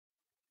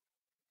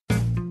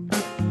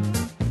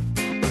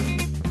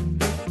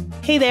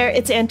Hey there,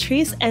 it's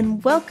Antrice,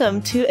 and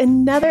welcome to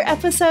another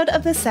episode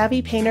of the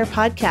Savvy Painter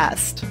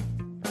podcast.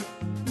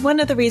 One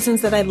of the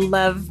reasons that I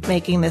love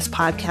making this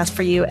podcast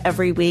for you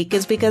every week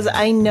is because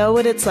I know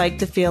what it's like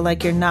to feel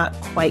like you're not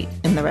quite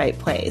in the right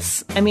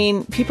place. I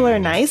mean, people are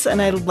nice and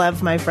I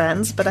love my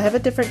friends, but I have a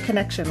different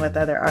connection with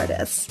other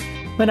artists.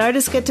 When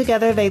artists get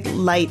together, they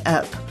light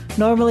up.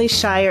 Normally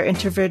shy or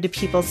introverted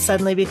people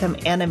suddenly become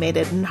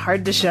animated and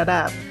hard to shut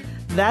up.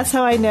 That's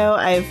how I know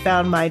I have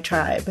found my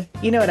tribe.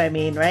 You know what I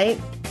mean, right?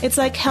 It's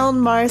like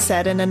Helen Marr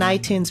said in an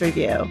iTunes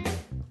review.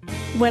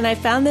 When I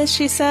found this,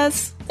 she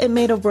says, it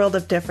made a world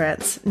of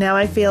difference. Now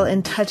I feel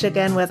in touch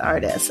again with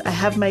artists. I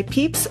have my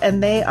peeps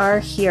and they are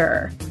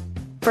here.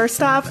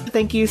 First off,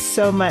 thank you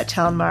so much,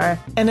 Helen Marr.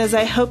 And as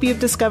I hope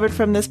you've discovered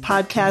from this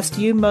podcast,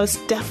 you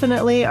most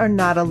definitely are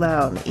not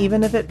alone,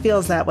 even if it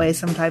feels that way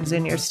sometimes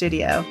in your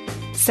studio.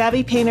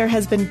 Savvy Painter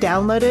has been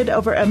downloaded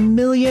over 1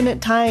 million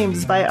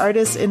times by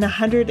artists in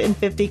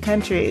 150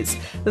 countries.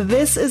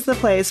 This is the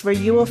place where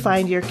you will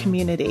find your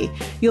community.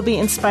 You'll be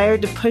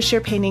inspired to push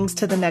your paintings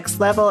to the next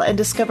level and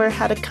discover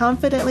how to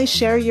confidently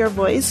share your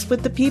voice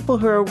with the people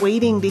who are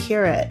waiting to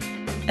hear it.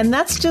 And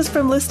that's just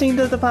from listening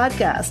to the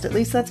podcast. At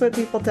least that's what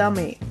people tell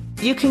me.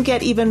 You can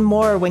get even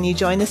more when you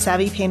join the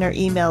Savvy Painter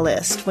email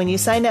list. When you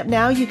sign up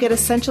now, you get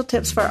essential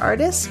tips for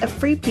artists, a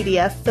free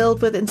PDF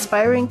filled with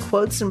inspiring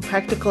quotes and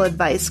practical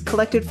advice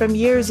collected from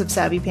years of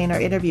Savvy Painter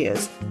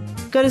interviews.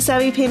 Go to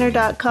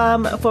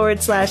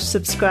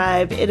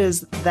savvypainter.com/subscribe. It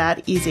is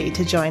that easy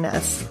to join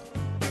us.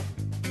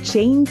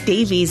 Jane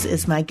Davies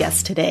is my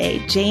guest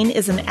today. Jane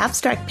is an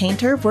abstract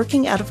painter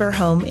working out of her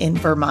home in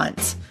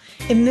Vermont.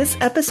 In this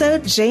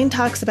episode, Jane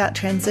talks about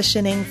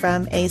transitioning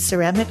from a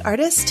ceramic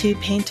artist to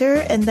painter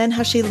and then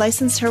how she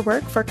licensed her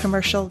work for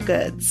commercial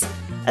goods.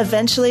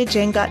 Eventually,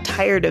 Jane got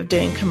tired of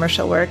doing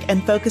commercial work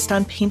and focused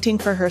on painting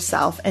for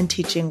herself and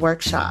teaching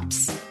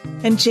workshops.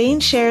 And Jane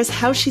shares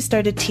how she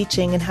started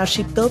teaching and how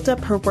she built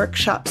up her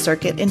workshop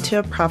circuit into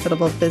a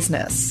profitable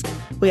business.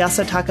 We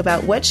also talk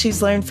about what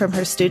she's learned from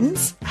her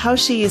students, how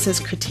she uses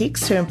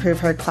critiques to improve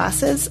her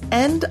classes,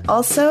 and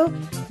also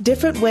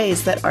different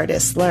ways that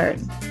artists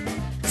learn.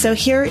 So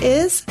here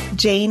is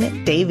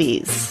Jane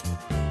Davies.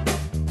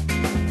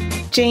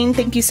 Jane,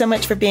 thank you so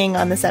much for being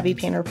on the Savvy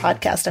Painter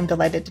podcast. I'm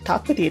delighted to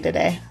talk with you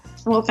today.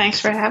 Well, thanks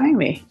for having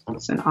me.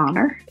 It's an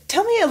honor.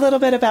 Tell me a little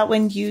bit about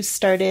when you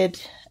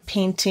started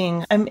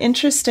painting. I'm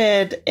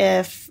interested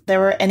if there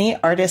were any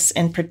artists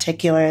in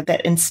particular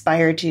that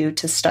inspired you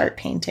to start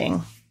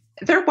painting.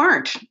 There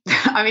weren't.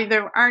 I mean,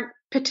 there aren't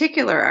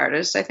particular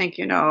artists. I think,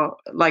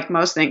 like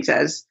most things,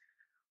 as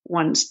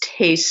one's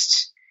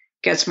taste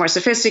gets more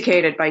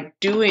sophisticated by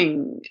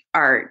doing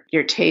art,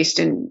 your taste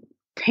in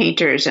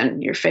painters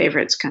and your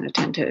favorites kind of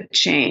tend to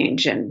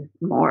change and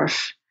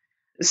morph.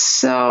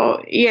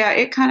 So yeah,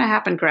 it kind of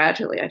happened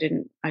gradually. I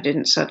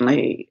didn't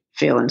suddenly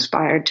feel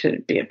inspired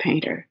to be a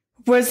painter.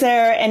 Was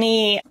there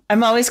any,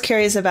 I'm always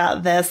curious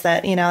about this,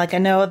 that, I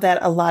know that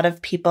a lot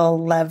of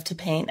people love to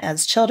paint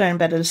as children,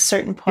 but at a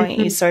certain point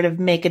you sort of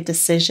make a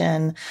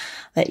decision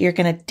that you're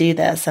going to do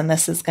this and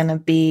this is going to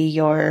be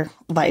your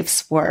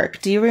life's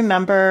work. Do you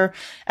remember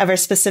ever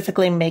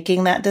specifically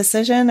making that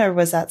decision, or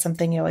was that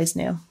something you always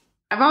knew?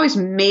 I've always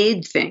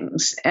made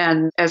things.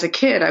 And as a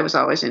kid, I was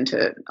always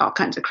into all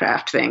kinds of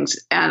craft things.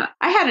 And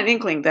I had an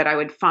inkling that I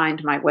would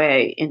find my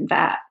way in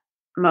that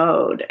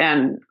mode.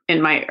 And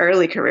in my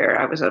early career,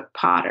 I was a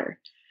potter.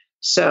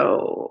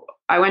 So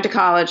I went to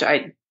college.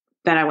 Then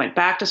I went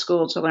back to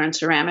school to learn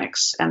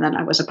ceramics. And then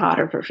I was a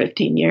potter for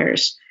 15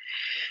 years.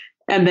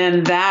 And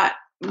then that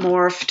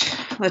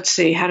morphed. Let's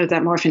see, how did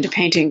that morph into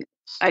painting?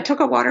 I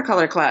took a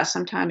watercolor class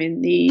sometime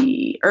in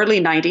the early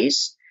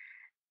 90s.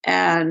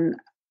 And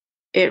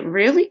it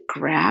really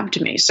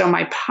grabbed me. So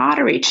my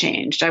pottery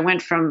changed. I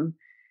went from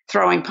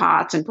throwing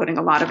pots and putting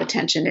a lot of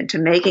attention into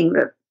making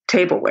the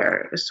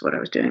tableware, is what I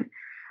was doing.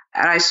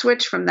 And I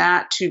switched from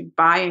that to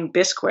buying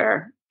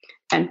bisqueware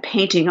and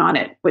painting on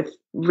it with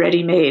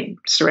ready-made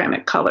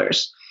ceramic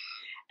colors.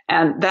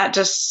 And that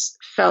just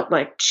felt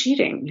like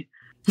cheating.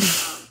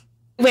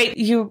 Wait,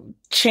 you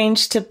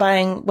changed to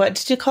buying, what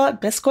did you call it?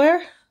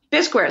 Bisqueware?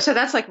 Bisqueware. So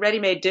that's like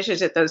ready-made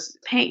dishes at those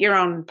paint your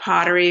own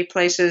pottery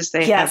places.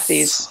 They have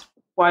these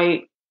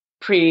white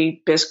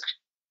pre-bisque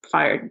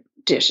fired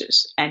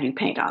dishes and you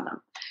paint on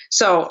them.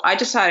 So I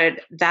decided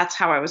that's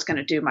how I was going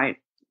to do my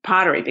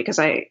pottery, because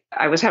I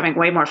was having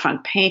way more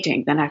fun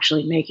painting than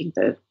actually making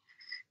the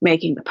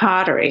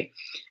pottery.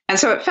 And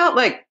so it felt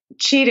like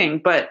cheating,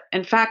 but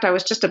in fact, I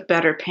was just a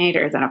better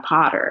painter than a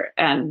potter.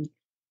 And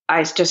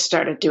I just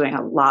started doing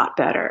a lot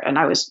better. And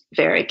I was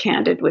very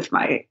candid with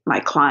my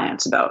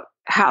clients about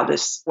how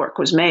this work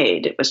was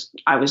made.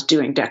 I was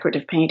doing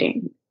decorative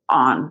painting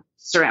on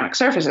ceramic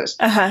surfaces.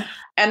 And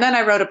then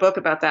I wrote a book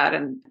about that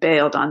and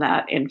bailed on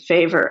that in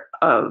favor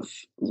of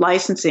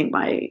licensing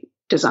my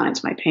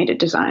painted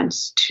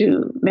designs,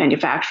 to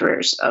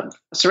manufacturers of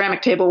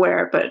ceramic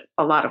tableware, but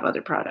a lot of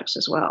other products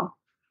as well.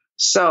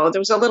 So there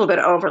was a little bit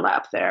of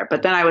overlap there.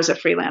 But then I was a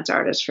freelance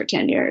artist for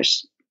 10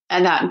 years,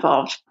 and that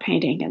involved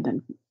painting and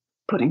then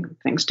putting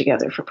things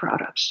together for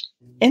products.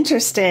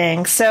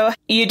 Interesting. So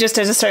you just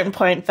at a certain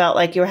point felt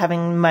like you were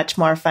having much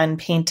more fun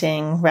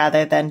painting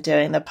rather than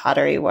doing the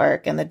pottery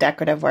work and the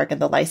decorative work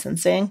and the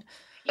licensing?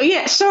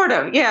 Yeah, sort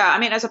of. Yeah. I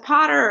mean, as a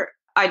potter,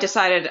 I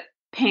decided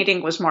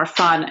painting was more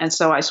fun. And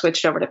so I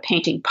switched over to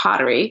painting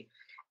pottery.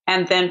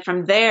 And then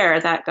from there,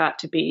 that got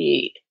to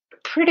be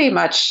pretty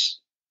much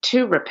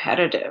too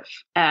repetitive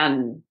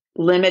and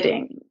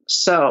limiting.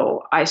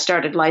 So I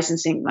started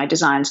licensing my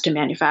designs to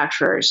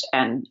manufacturers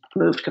and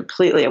moved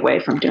completely away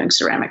from doing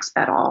ceramics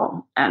at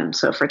all. And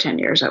so for 10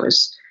 years, I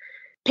was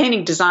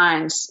painting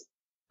designs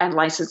and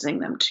licensing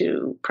them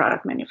to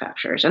product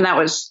manufacturers. And that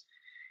was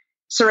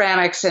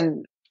ceramics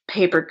and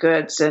paper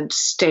goods and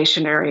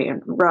stationery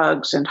and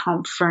rugs and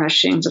home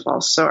furnishings of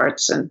all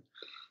sorts and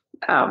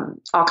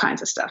all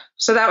kinds of stuff.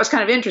 So that was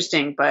kind of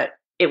interesting, but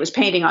it was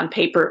painting on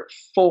paper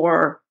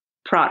for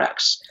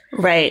products.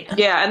 Right.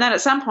 Yeah. And then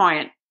at some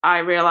point, I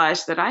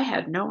realized that I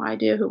had no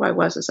idea who I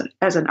was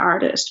as an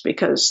artist,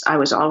 because I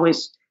was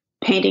always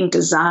painting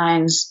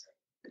designs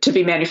to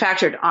be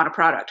manufactured on a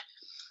product.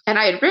 And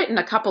I had written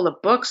a couple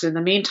of books in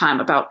the meantime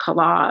about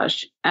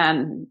collage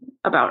and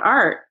about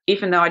art,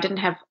 even though I didn't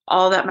have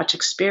all that much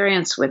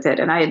experience with it.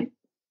 And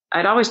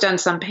I'd always done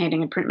some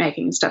painting and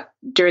printmaking and stuff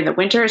during the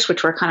winters,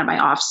 which were kind of my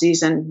off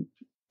season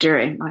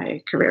during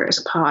my career as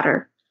a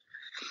potter.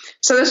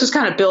 So this was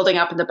kind of building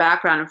up in the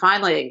background. And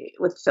finally,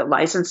 with the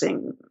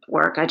licensing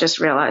work, I just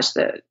realized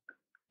that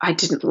I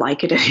didn't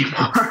like it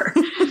anymore.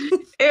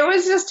 It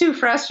was just too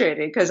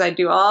frustrating because I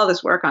do all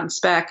this work on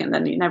spec, and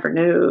then I never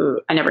knew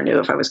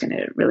if I was going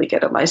to really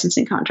get a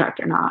licensing contract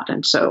or not.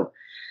 And so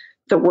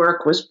the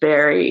work was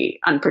very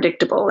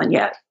unpredictable, and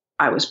yet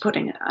I was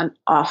putting an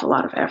awful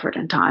lot of effort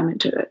and time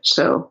into it.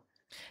 So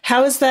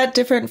how is that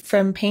different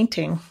from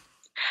painting?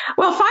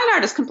 Well, fine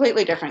art is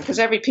completely different because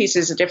every piece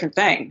is a different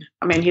thing.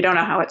 I mean, you don't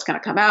know how it's going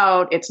to come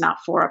out. It's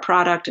not for a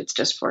product. It's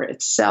just for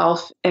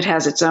itself. It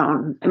has its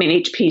own, I mean,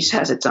 each piece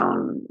has its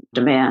own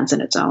demands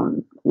and its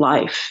own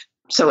life.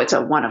 So it's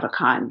a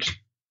one-of-a-kind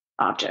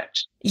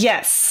object.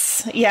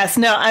 Yes. Yes.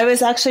 No, I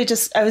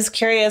was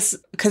curious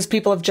because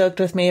people have joked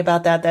with me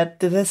about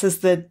that this is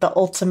the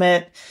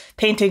ultimate,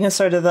 painting is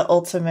sort of the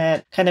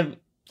ultimate kind of,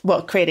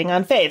 creating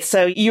on faith.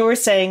 So you were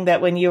saying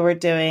that when you were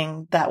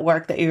doing that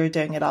work that you were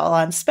doing it all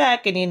on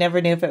spec and you never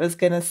knew if it was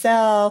going to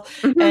sell.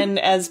 Mm-hmm. And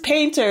as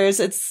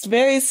painters, it's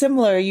very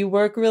similar. You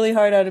work really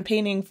hard on a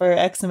painting for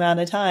X amount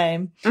of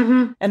time,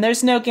 mm-hmm. and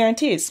there's no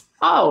guarantees.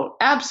 Oh,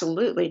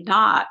 absolutely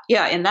not.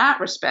 Yeah. In that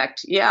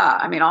respect. Yeah.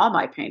 I mean, all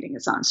my painting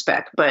is on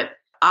spec, but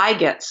I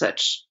get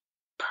such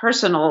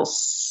personal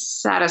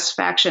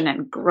satisfaction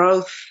and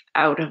growth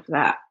out of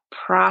that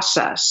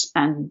process.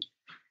 And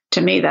to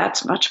me,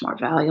 that's much more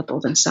valuable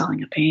than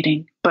selling a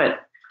painting.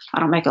 But I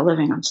don't make a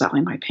living on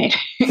selling my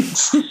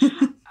paintings.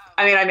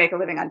 I mean, I make a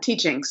living on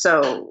teaching.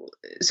 So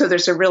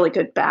there's a really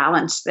good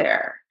balance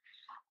there.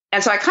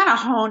 And so I kind of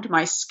honed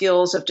my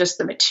skills of just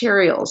the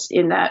materials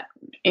in that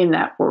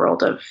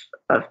world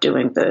of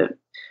doing the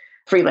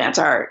freelance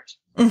art,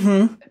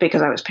 mm-hmm.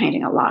 because I was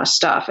painting a lot of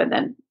stuff and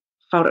then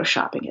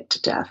photoshopping it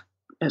to death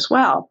as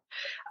well.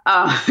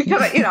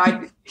 Because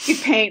you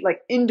paint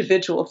like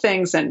individual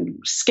things and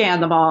scan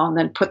them all and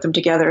then put them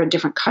together in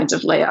different kinds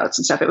of layouts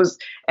and stuff. It was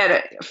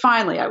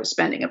finally I was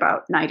spending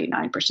about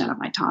 99% of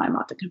my time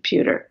on the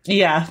computer.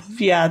 Yeah.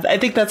 I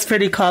think that's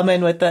pretty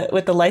common with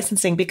the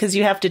licensing because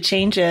you have to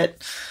change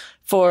it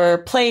for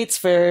plates,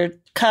 for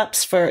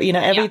cups, for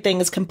everything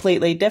is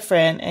completely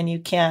different and you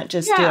can't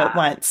just do it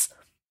once.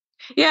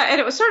 Yeah, and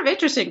it was sort of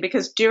interesting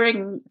because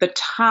during the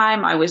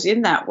time I was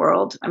in that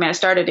world, I mean, I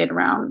started in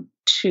around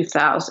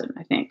 2000,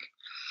 I think,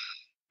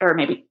 or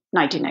maybe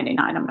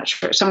 1999, I'm not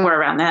sure, somewhere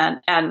around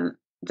then. And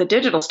the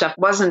digital stuff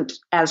wasn't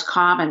as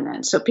common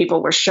then. So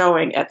people were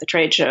showing at the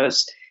trade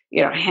shows,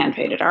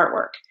 hand-painted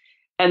artwork.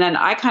 And then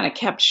I kind of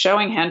kept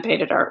showing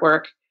hand-painted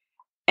artwork.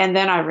 And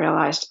then I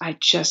realized I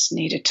just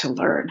needed to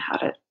learn how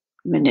to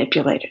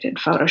manipulate it in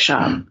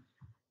Photoshop.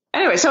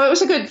 Anyway, so it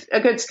was a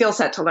good skill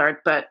set to learn.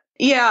 But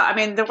yeah, I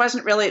mean,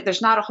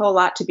 there's not a whole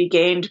lot to be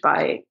gained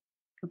by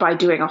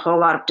doing a whole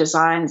lot of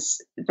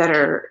designs that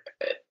are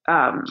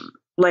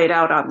laid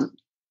out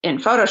in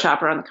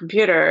Photoshop or on the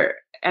computer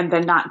and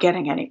then not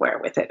getting anywhere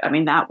with it. I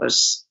mean, that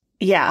was,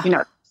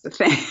 the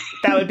thing.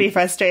 That would be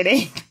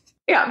frustrating.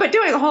 Yeah, but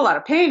doing a whole lot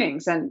of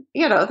paintings and,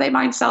 they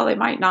might sell, they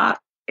might not.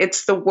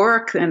 It's the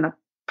work and the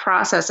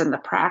process and the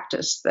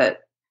practice that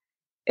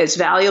is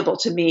valuable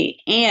to me.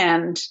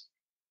 And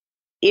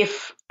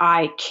if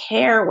I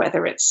care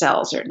whether it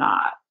sells or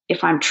not,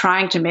 if I'm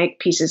trying to make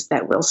pieces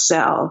that will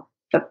sell,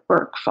 the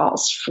work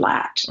falls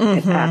flat.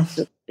 Mm-hmm. It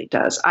absolutely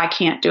does. I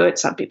can't do it.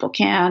 Some people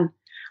can.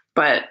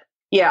 But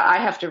yeah, I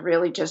have to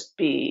really just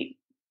be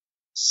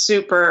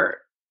super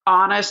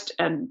honest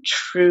and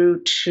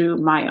true to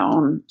my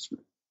own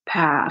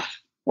path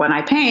when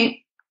I paint,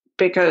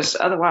 because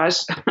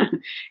otherwise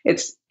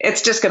it's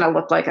just going to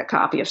look like a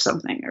copy of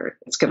something, or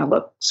it's going to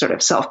look sort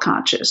of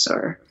self-conscious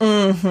or,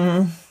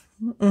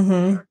 mm-hmm.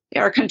 Mm-hmm.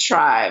 or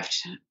contrived.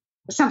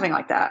 something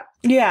like that.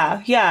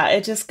 Yeah. Yeah.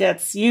 It just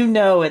gets,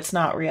 it's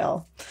not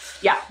real.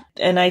 Yeah.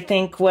 And I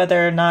think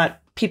whether or not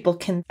people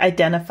can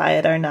identify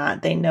it or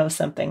not, they know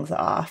something's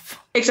off.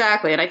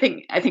 Exactly. And I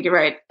think you're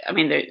right. I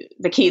mean,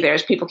 the key there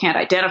is people can't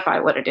identify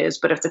what it is,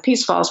 but if the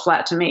piece falls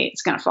flat to me,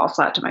 it's going to fall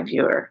flat to my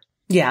viewer.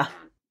 Yeah.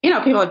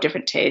 People have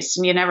different tastes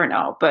and you never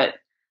know, but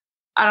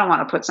I don't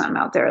want to put something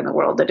out there in the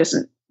world that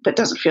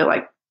doesn't feel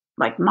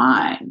like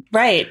mine.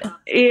 Right.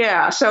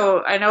 Yeah.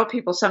 So I know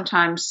people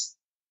sometimes,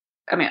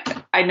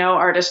 I know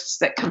artists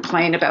that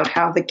complain about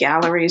how the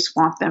galleries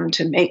want them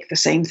to make the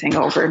same thing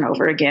over and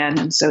over again.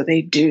 And so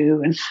they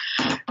do. And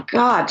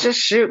God, just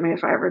shoot me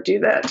if I ever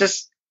do that.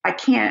 I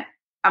can't.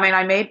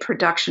 I made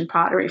production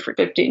pottery for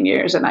 15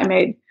 years and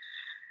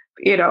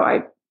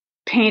I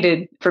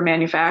painted for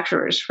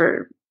manufacturers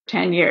for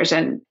 10 years,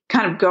 and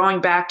kind of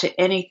going back to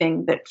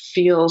anything that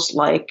feels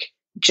like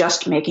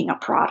just making a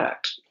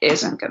product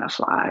isn't going to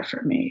fly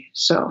for me.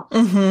 So,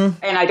 and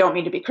I don't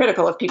mean to be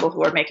critical of people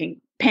who are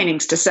making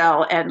paintings to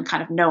sell and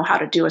kind of know how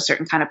to do a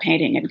certain kind of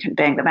painting and can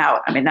bang them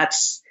out.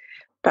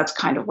 That's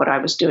kind of what I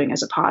was doing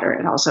as a potter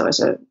and also as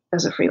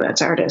a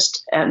freelance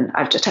artist. And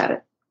I've just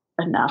had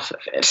enough of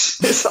it.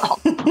 It's all,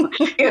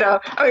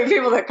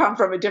 people that come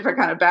from a different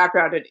kind of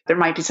background, there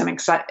might be some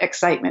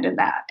excitement in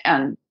that.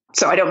 And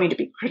so I don't mean to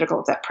be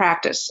critical of that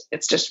practice.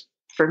 It's just,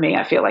 for me,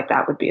 I feel like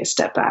that would be a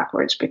step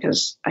backwards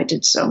because I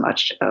did so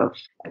much of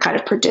kind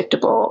of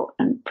predictable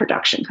and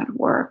production kind of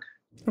work.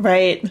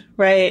 Right,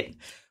 right.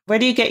 Where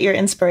do you get your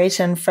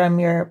inspiration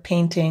from your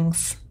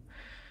paintings?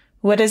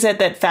 What is it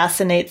that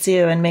fascinates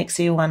you and makes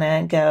you want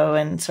to go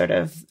and sort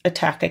of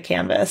attack a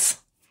canvas?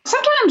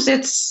 Sometimes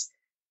it's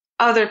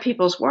other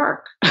people's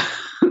work.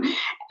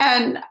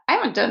 And I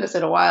haven't done this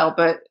in a while,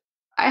 but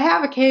I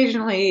have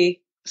occasionally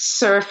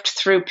surfed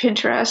through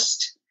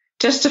Pinterest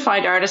just to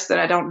find artists that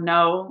I don't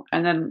know,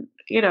 and then,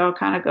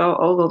 kind of go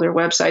ogle their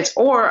websites,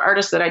 or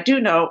artists that I do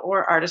know,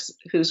 or artists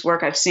whose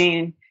work I've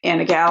seen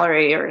in a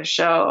gallery or a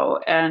show,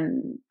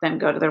 and then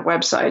go to their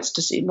websites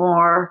to see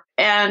more.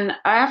 And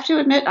I have to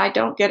admit, I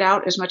don't get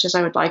out as much as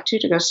I would like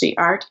to go see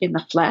art in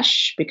the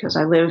flesh, because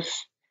I live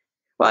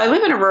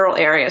in a rural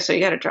area, so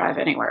you got to drive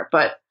anywhere.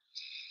 But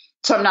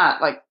so I'm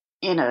not like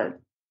in a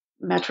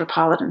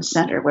metropolitan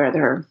center where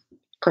there are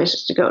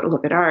places to go to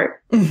look at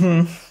art.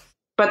 Mm-hmm.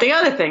 But the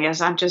other thing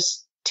is I'm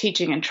just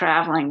teaching and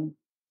traveling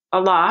a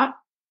lot,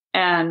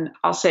 and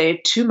I'll say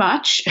too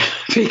much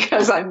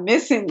because I'm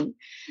missing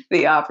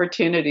the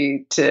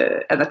opportunity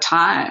and the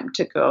time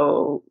to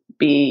go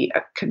be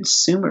a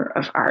consumer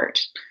of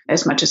art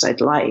as much as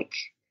I'd like.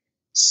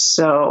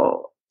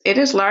 So it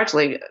is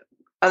largely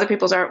other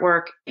people's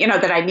artwork,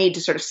 that I need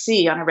to sort of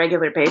see on a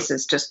regular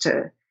basis just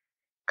to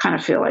kind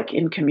of feel like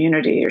in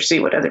community or see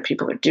what other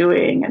people are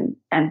doing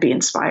and be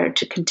inspired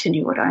to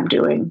continue what I'm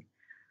doing.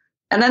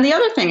 And then the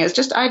other thing is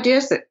just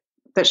ideas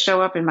that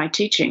show up in my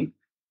teaching.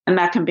 And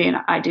that can be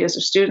ideas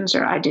of students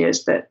or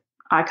ideas that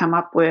I come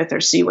up with or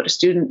see what a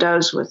student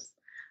does with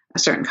a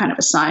certain kind of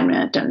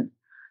assignment. And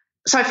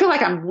so I feel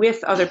like I'm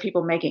with other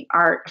people making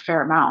art a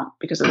fair amount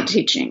because of the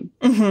teaching.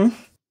 Mm-hmm.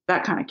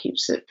 That kind of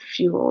keeps it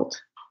fueled.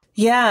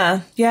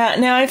 Yeah. Yeah.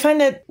 Now I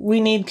find that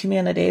we need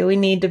community. We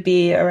need to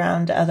be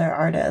around other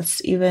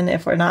artists, even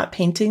if we're not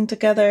painting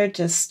together,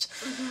 just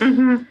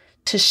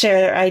to share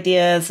their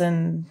ideas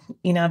and,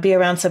 be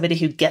around somebody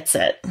who gets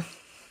it.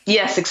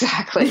 Yes,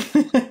 exactly.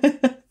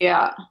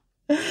 Yeah.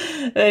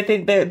 I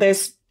think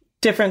there's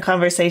different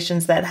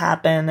conversations that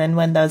happen. And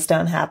when those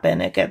don't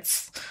happen, it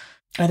gets,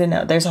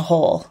 there's a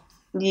hole.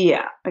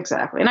 Yeah,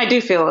 exactly. And I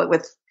do feel it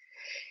with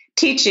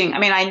teaching.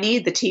 I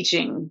need the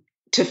teaching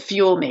to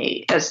fuel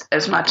me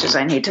as much as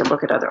I need to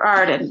look at other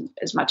art and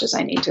as much as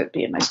I need to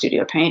be in my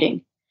studio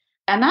painting.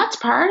 And that's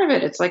part of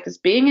it. It's like it's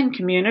being in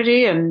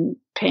community and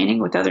painting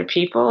with other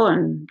people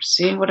and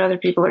seeing what other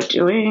people are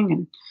doing.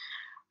 And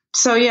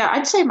so, yeah,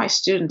 I'd say my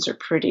students are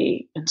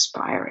pretty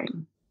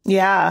inspiring.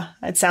 Yeah,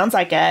 it sounds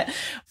like it.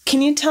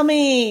 Can you tell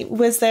me,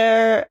 was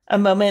there a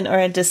moment or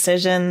a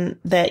decision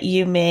that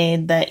you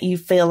made that you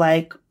feel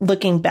like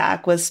looking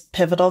back was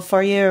pivotal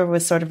for you or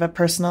was sort of a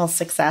personal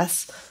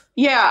success?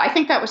 Yeah, I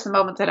think that was the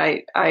moment that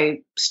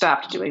I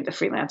stopped doing the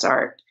freelance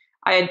art.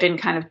 I had been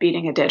kind of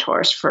beating a dead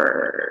horse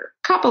for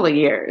a couple of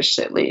years,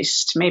 at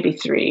least, maybe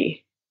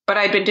 3. But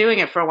I'd been doing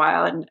it for a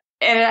while, and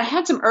I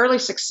had some early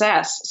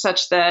success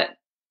such that,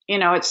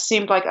 it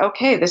seemed like,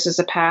 okay, this is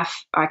a path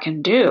I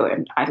can do.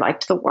 And I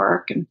liked the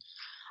work.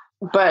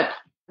 But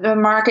the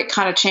market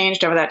kind of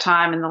changed over that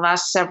time. In the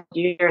last several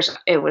years,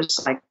 it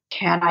was like,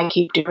 can I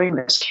keep doing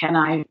this? Can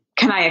I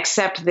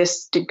accept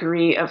this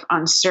degree of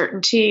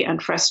uncertainty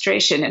and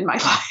frustration in my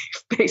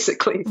life,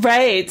 basically?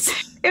 Right.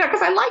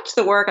 Because I liked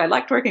the work. I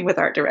liked working with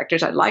art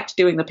directors. I liked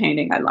doing the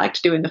painting. I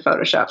liked doing the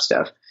Photoshop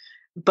stuff.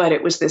 But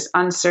it was this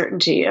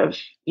uncertainty of,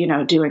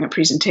 doing a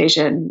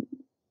presentation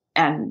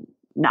and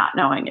not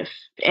knowing if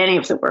any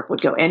of the work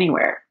would go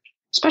anywhere,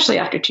 especially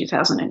after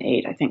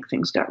 2008. I think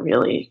things got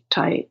really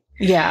tight.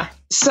 Yeah.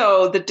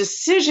 So the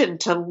decision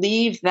to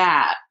leave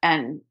that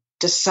and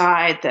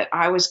decide that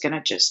I was going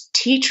to just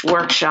teach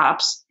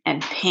workshops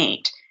and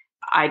paint,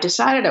 I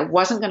decided I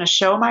wasn't going to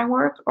show my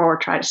work or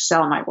try to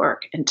sell my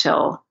work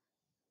until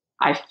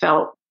I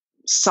felt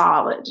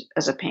solid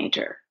as a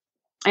painter,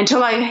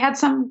 until I had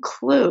some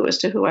clue as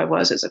to who I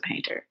was as a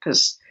painter.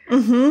 Because,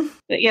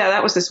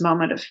 that was this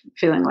moment of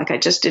feeling like I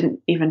just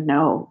didn't even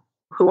know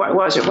who I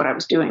was or what I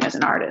was doing as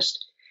an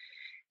artist.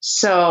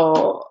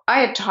 So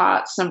I had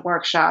taught some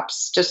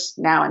workshops just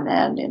now and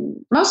then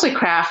in mostly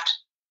craft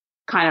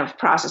kind of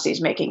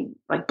processes, making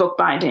like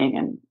bookbinding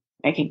and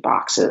making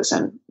boxes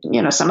and,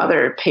 some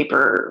other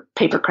paper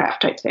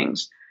craft type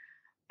things,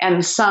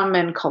 and some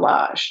in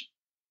collage.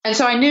 And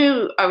so I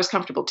knew I was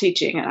comfortable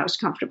teaching and I was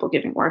comfortable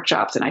giving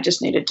workshops, and I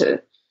just needed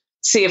to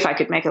see if I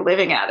could make a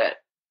living at it.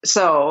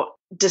 So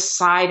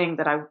deciding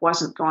that I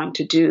wasn't going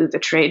to do the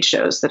trade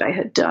shows that I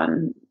had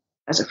done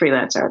as a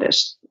freelance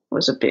artist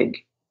was a big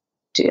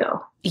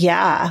deal.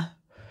 Yeah.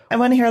 I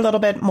want to hear a little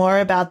bit more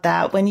about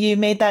that. When you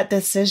made that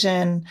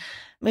decision,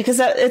 because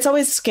it's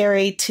always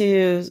scary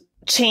to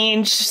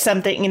change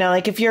something,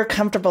 like if you're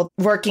comfortable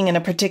working in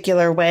a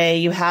particular way,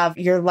 you have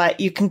your life,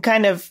 you can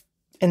kind of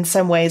in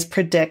some ways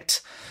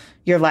predict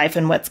your life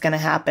and what's going to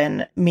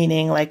happen,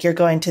 meaning like you're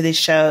going to these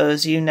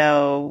shows,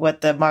 what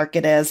the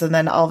market is. And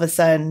then all of a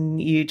sudden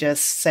you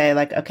just say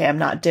like, okay, I'm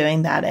not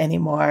doing that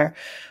anymore.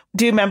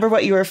 Do you remember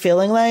what you were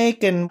feeling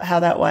like and how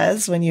that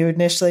was when you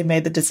initially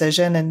made the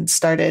decision and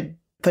started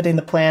putting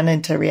the plan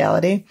into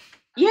reality?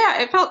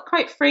 Yeah, it felt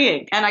quite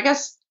freeing. And I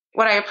guess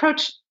when I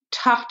approach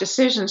tough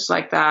decisions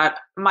like that,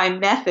 my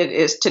method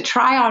is to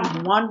try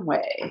on one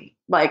way.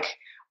 Like,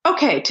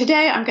 okay,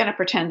 today I'm going to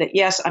pretend that,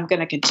 yes, I'm going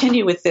to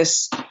continue with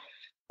this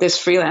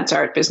freelance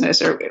art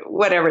business or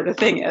whatever the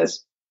thing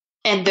is,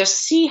 and just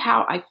see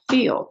how I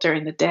feel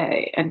during the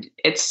day. And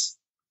it's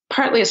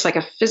like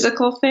a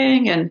physical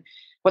thing, and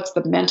what's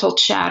the mental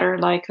chatter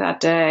like that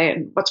day,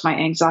 and what's my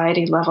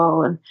anxiety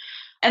level.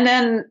 And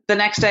then the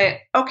next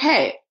day,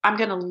 okay, I'm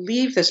going to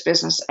leave this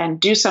business and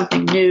do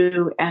something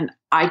new, and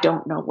I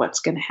don't know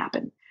what's going to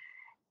happen,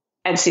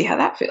 and see how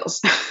that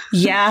feels.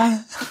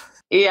 Yeah.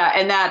 Yeah.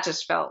 And that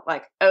just felt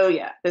like, oh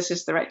yeah, this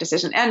is the right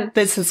decision. And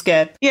this is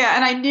good. Yeah.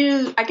 And I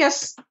knew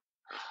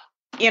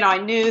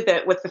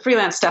that with the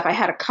freelance stuff, I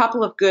had a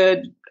couple of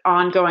good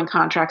ongoing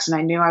contracts, and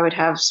I knew I would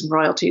have some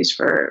royalties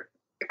for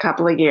a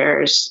couple of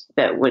years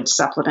that would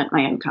supplement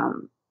my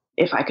income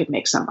if I could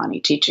make some money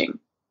teaching.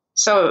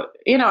 So,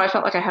 I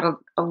felt like I had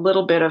a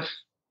little bit of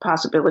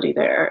possibility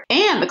there.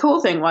 And the cool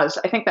thing was,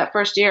 I think that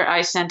first year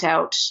I sent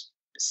out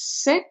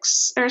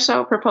 6 or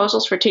so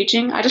proposals for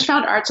teaching. I just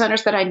found art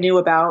centers that I knew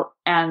about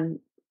and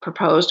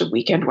proposed a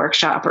weekend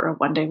workshop or a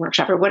one-day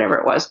workshop or whatever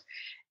it was.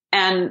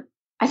 And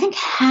I think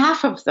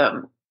half of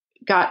them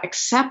got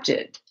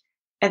accepted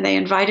and they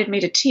invited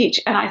me to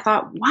teach. And I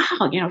thought,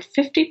 wow,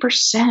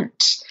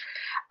 50%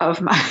 of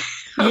my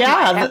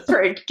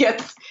effort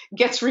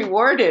gets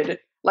rewarded,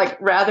 like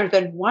rather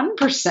than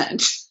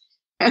 1%.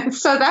 And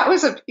so that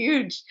was a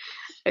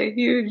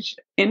huge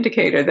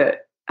indicator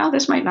that, oh,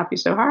 this might not be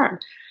so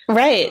hard.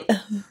 Right.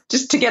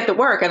 Just to get the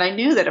work. And I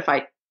knew that if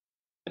I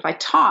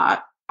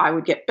taught, I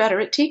would get better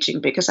at teaching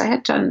because I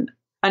had done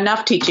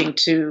enough teaching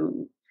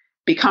to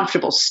be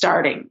comfortable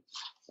starting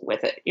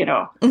with it,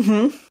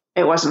 Mm-hmm.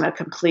 It wasn't a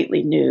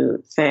completely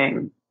new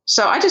thing.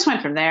 So I just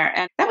went from there.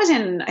 And that was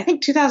in, I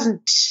think,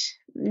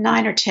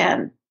 2009 or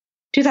 10,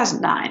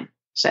 2009,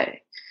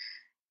 say.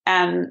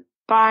 And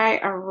by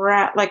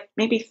around, like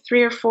maybe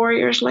 3 or 4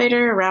 years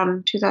later,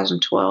 around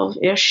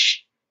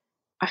 2012-ish,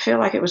 I feel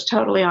like it was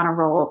totally on a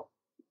roll.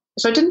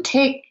 So it didn't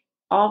take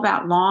all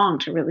that long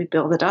to really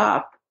build it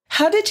up.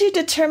 How did you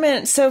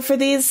determine, so for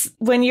these,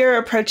 when you're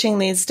approaching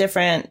these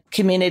different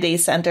community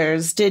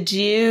centers, did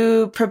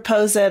you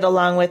propose it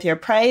along with your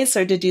price,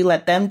 or did you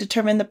let them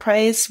determine the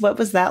price? What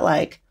was that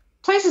like?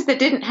 Places that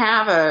didn't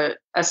have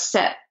a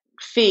set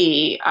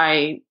fee,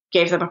 I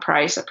gave them a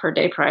price, a per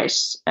day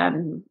price,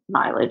 and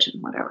mileage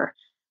and whatever.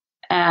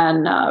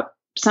 And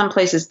some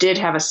places did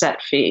have a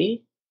set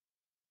fee,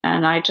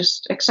 and I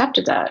just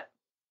accepted that.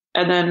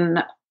 And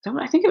then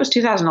I think it was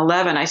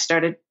 2011, I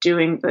started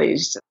doing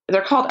these,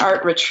 they're called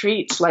art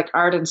retreats, like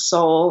Art and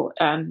Soul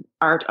and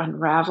Art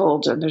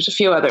Unraveled. And there's a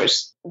few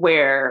others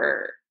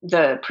where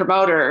the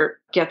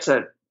promoter gets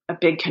a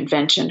big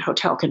convention,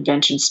 hotel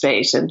convention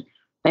space, and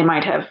they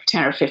might have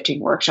 10 or 15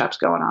 workshops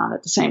going on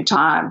at the same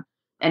time,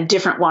 and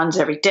different ones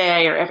every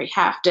day or every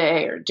half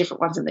day or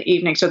different ones in the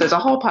evening. So there's a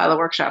whole pile of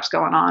workshops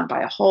going on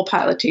by a whole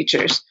pile of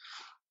teachers.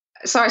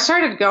 So I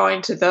started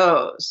going to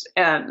those,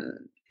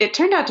 and it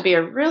turned out to be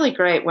a really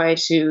great way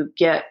to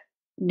get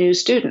new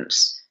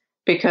students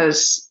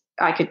because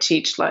I could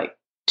teach like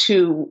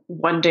 2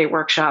 one-day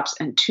workshops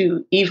and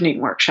 2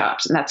 evening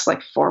workshops. And that's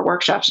like 4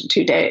 workshops in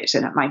 2 days.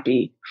 And it might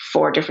be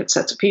 4 different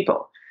sets of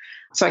people.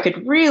 So I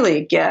could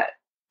really get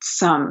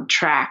some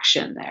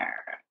traction there.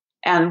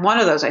 And one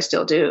of those I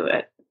still do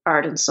at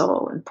Art and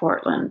Soul in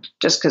Portland,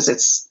 just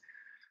because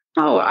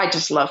I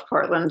just love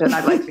Portland and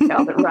I like the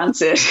gal that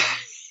runs it.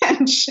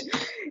 And,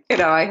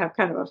 I have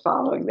kind of a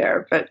following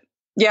there. But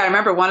yeah, I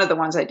remember one of the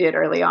ones I did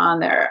early on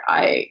there,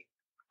 I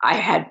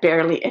had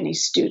barely any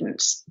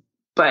students,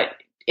 but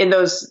in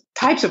those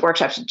types of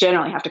workshops, you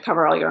generally have to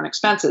cover all your own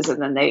expenses,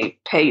 and then they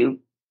pay you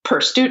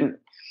per student.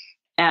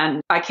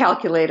 And I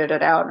calculated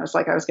it out, and it was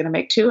like I was going to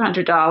make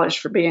 $200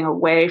 for being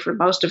away for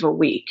most of a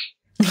week,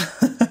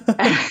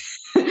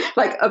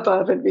 like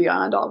above and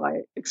beyond all my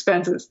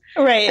expenses.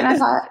 Right. And I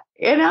thought,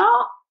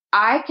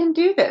 I can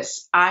do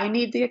this. I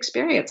need the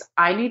experience.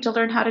 I need to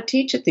learn how to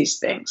teach at these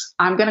things.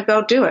 I'm going to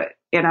go do it,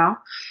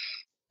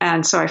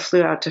 And so I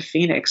flew out to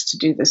Phoenix to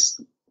do this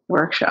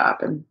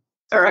workshop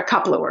or a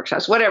couple of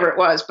workshops, whatever it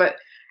was. But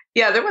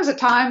yeah, there was a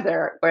time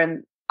there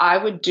when I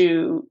would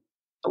do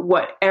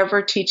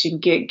whatever teaching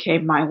gig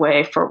came my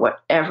way for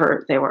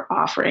whatever they were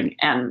offering.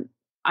 And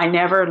I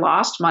never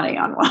lost money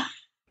on one.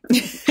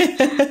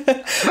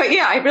 But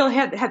yeah, I really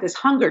had this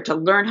hunger to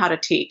learn how to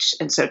teach.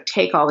 And so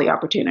take all the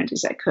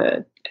opportunities I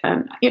could.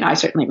 And, I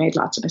certainly made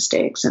lots of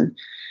mistakes and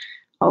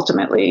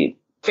ultimately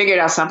figured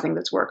out something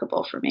that's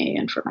workable for me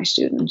and for my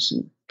students.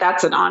 And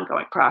that's an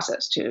ongoing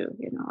process too.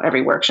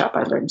 Every workshop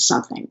I learned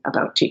something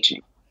about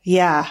teaching.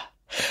 Yeah.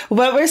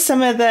 What were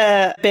some of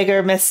the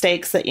bigger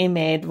mistakes that you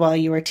made while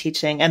you were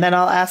teaching? And then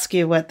I'll ask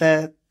you what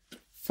the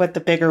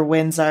bigger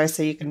wins are,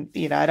 so you can,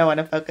 I don't want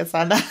to focus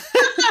on that.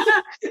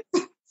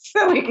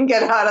 So we can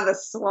get out of the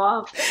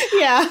swamp.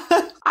 Yeah.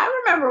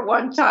 I remember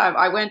one time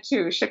I went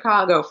to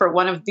Chicago for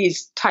one of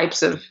these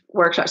types of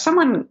workshops.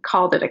 Someone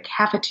called it a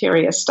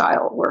cafeteria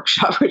style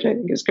workshop, which I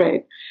think is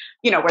great,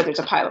 where there's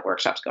a pile of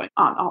workshops going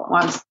on all at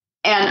once.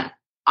 And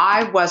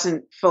I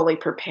wasn't fully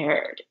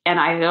prepared. And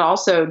I had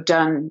also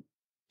done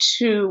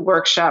 2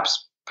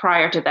 workshops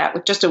prior to that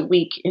with just a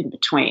week in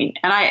between.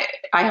 And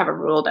I have a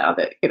rule now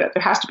that, there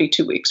has to be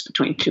 2 weeks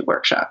between 2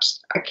 workshops.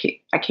 I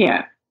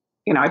can't,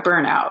 I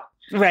burn out.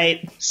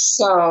 Right.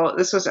 So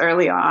this was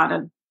early on,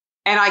 and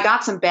I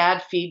got some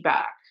bad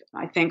feedback,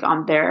 I think,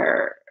 on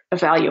their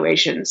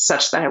evaluations,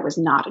 such that I was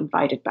not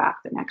invited back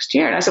the next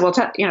year. And I said, well,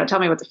 tell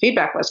me what the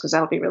feedback was, because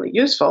that'll be really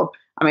useful.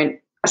 I mean,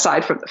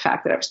 aside from the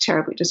fact that I was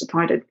terribly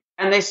disappointed.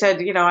 And they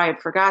said, I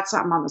had forgot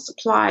something on the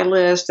supply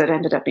list that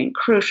ended up being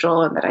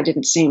crucial, and that I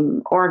didn't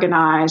seem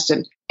organized.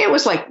 And it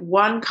was like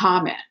one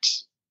comment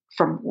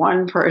from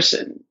one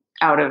person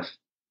out of,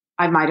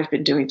 I might have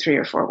been doing 3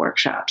 or 4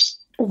 workshops.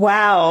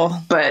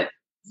 Wow. But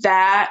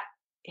that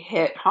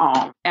hit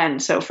home.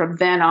 And so from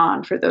then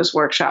on, for those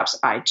workshops,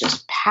 I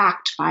just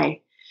packed my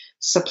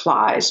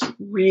supplies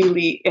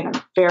really in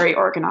a very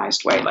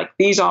organized way. Like,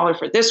 these all are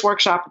for this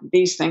workshop, and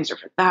these things are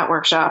for that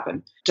workshop,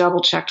 and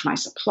double checked my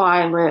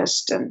supply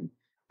list. And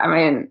I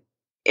mean,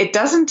 it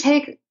doesn't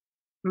take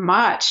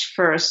much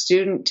for a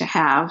student to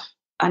have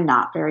a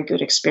not very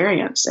good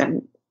experience.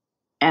 And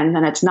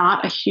then it's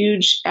not a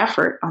huge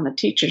effort on the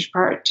teacher's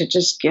part to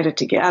just get it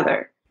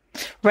together.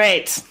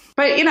 Right.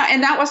 But,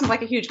 and that wasn't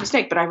like a huge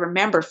mistake, but I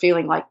remember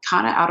feeling like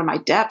kind of out of my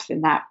depth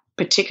in that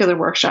particular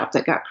workshop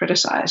that got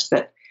criticized,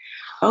 that,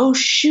 oh,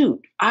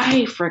 shoot,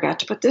 I forgot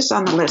to put this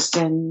on the list.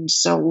 And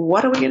so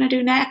what are we going to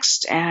do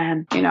next?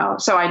 And,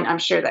 so I'm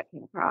sure that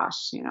came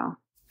across,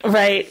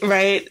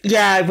 Right.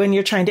 Yeah. When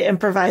you're trying to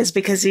improvise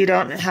because you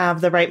don't have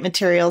the right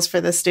materials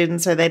for the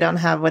students, or they don't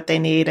have what they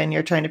need, and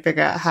you're trying to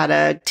figure out how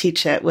to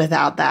teach it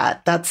without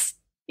that.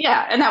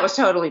 Yeah. And that was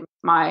totally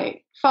my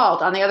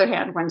fault. On the other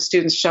hand, when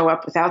students show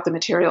up without the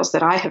materials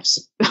that I have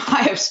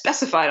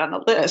specified on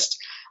the list,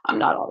 I'm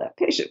not all that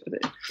patient with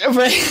it.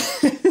 Right.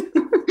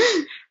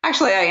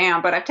 Actually, I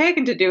am, but I've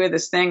taken to doing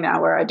this thing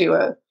now where I do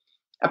a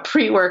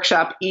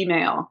pre-workshop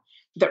email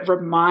that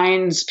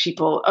reminds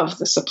people of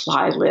the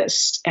supply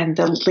list and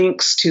the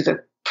links to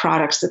the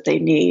products that they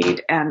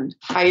need. And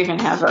I even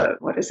have an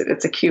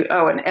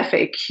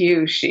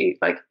FAQ sheet.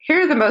 Like,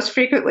 here are the most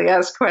frequently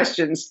asked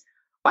questions.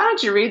 Why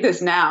don't you read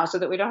this now so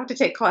that we don't have to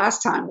take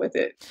class time with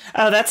it?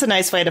 Oh, that's a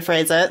nice way to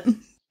phrase it.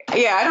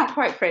 Yeah, I don't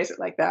quite phrase it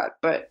like that,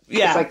 but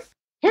yeah. It's like,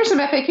 here's some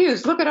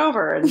FAQs, look it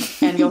over,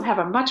 and you'll have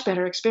a much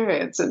better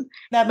experience. And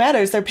that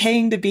matters. They're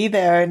paying to be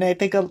there. And I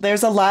think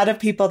there's a lot of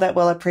people that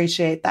will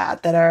appreciate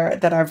that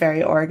are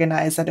very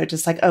organized, that are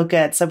just like, oh,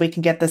 good. So we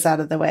can get this out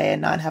of the way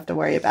and not have to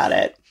worry about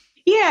it.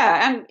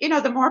 Yeah.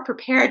 And, the more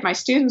prepared my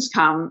students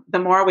come, the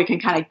more we can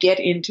kind of get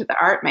into the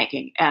art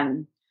making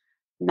and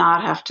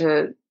not have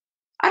to,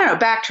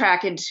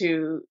 backtrack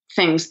into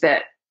things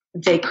that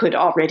they could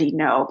already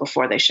know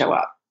before they show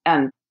up.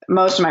 And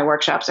most of my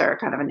workshops are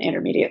kind of an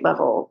intermediate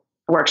level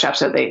workshop.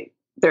 So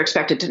they're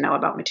expected to know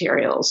about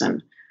materials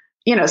and,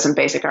 some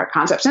basic art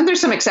concepts. And there's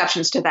some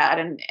exceptions to that.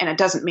 And it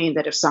doesn't mean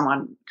that if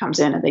someone comes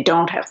in and they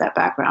don't have that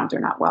background, they're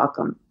not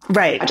welcome.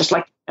 Right. I just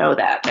like to know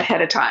that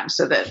ahead of time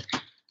so that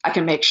I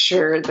can make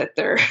sure that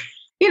they're,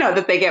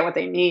 that they get what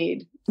they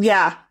need.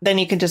 Yeah. Then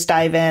you can just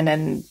dive in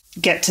and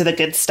get to the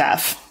good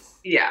stuff.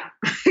 Yeah,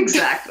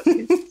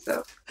 exactly.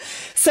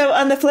 So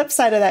on the flip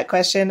side of that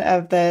question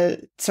of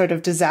the sort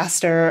of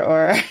disaster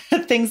or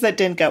things that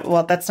didn't go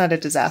well, that's not a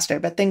disaster,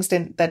 but things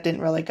that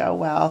didn't really go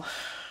well.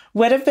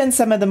 What have been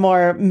some of the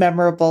more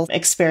memorable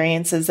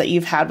experiences that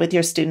you've had with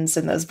your students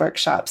in those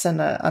workshops, on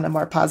a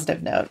more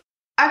positive note?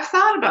 I've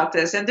thought about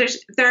this, and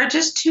there are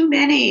just too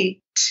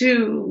many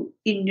to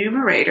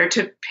enumerate or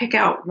to pick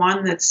out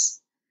one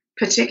that's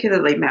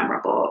particularly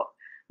memorable.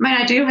 I mean,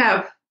 I do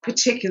have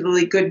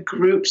particularly good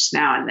groups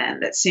now and then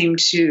that seem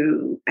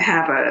to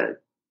have a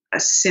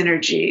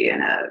synergy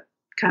and a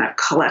kind of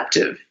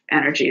collective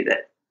energy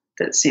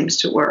that seems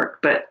to work.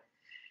 But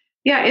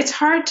yeah, it's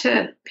hard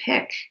to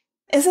pick.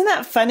 Isn't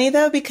that funny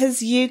though?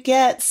 Because you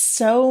get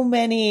so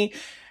many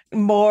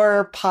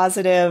more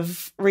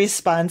positive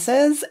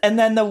responses. And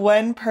then the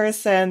one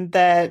person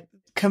that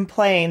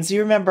complains,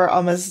 you remember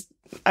almost,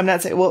 I'm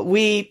not saying, well,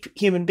 we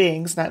human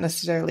beings, not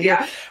necessarily,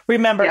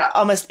 remember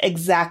almost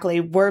exactly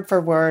word for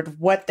word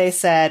what they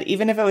said,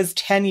 even if it was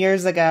 10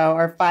 years ago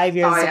or 5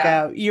 years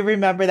ago, you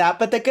remember that.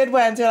 But the good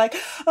ones are like,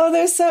 oh,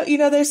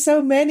 there's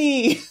so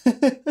many,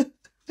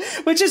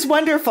 which is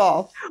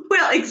wonderful.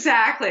 Well,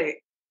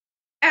 exactly.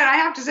 And I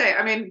have to say,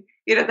 I mean,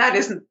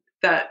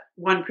 that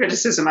one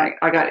criticism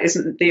I got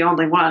isn't the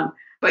only one.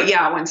 But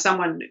yeah, when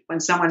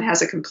someone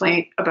has a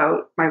complaint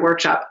about my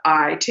workshop,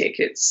 I take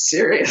it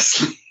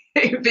seriously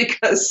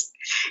because,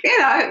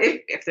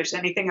 if there's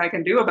anything I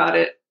can do about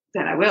it,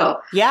 then I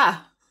will. Yeah.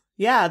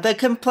 Yeah. The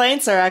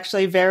complaints are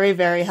actually very,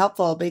 very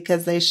helpful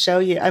because they show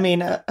you, I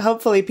mean,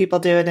 hopefully people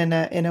do it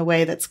in a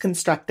way that's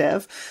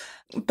constructive.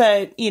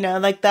 But,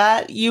 like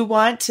that, you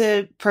want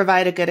to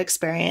provide a good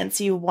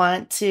experience. You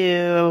want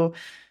to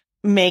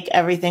make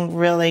everything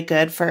really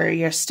good for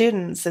your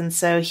students. And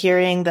so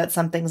hearing that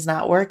something's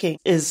not working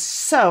is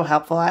so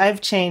helpful. I've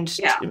changed,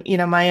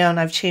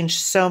 I've changed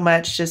so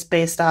much just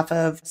based off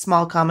of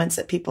small comments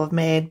that people have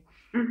made.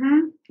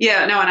 Mm-hmm.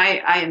 Yeah, no, and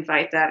I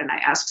invite that, and I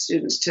ask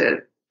students to,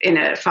 in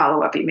a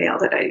follow-up email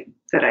that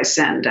I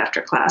send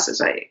after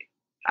classes, I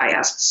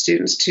ask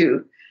students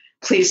to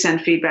please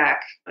send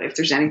feedback if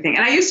there's anything.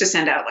 And I used to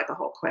send out like a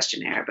whole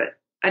questionnaire, but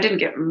I didn't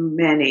get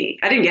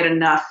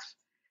enough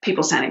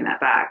people sending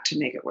that back to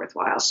make it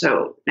worthwhile.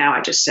 So now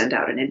I just send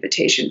out an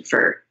invitation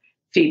for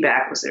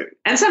feedback.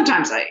 And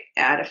sometimes I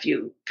add a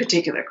few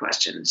particular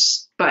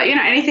questions, but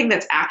anything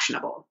that's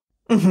actionable.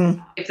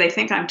 Mm-hmm. If they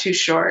think I'm too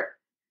short,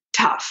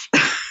 tough.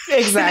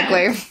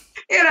 Exactly.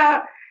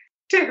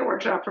 Take a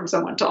workshop from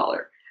someone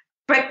taller.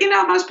 But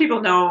most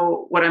people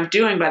know what I'm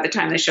doing by the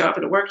time they show up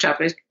at a workshop,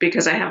 is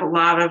because I have a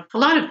lot of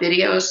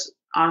videos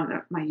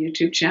on my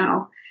YouTube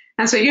channel.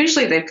 And so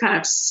usually they've kind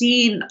of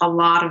seen a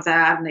lot of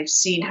that, and they've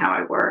seen how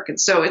I work. And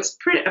so it's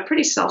a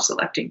pretty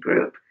self-selecting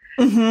group.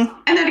 Mm-hmm.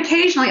 And then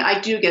occasionally I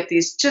do get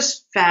these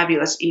just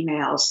fabulous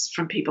emails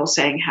from people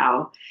saying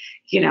how,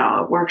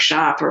 a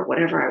workshop or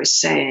whatever I was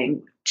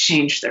saying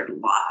changed their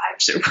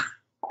lives or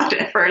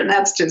whatever. And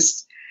that's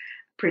just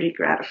pretty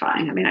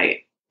gratifying. I mean,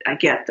 I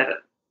get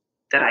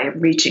that I am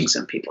reaching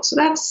some people. So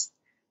that's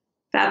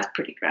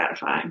pretty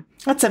gratifying.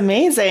 That's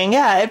amazing.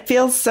 Yeah. It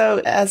feels so,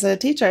 as a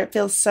teacher, it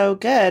feels so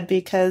good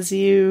because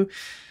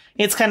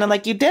it's kind of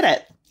like you did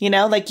it,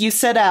 like you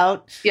set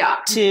out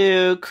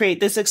to create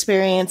this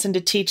experience and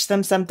to teach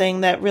them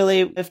something that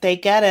really, if they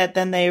get it,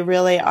 then they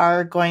really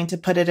are going to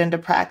put it into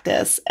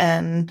practice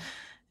and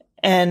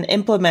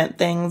implement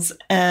things.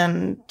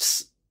 And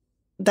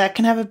that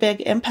can have a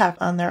big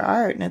impact on their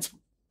art. And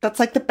that's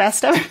like the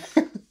best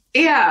ever.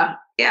 Yeah.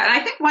 Yeah. And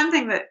I think one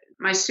thing that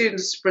my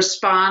students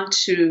respond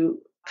to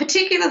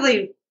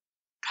particularly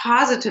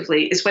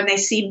positively is when they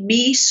see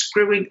me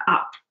screwing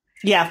up.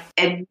 Yeah.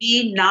 And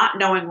me not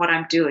knowing what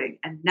I'm doing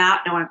and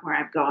not knowing where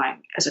I'm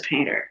going as a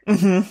painter.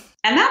 Mm-hmm.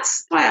 And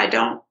that's why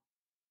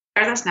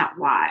that's not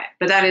why,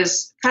 but that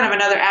is kind of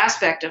another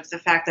aspect of the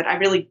fact that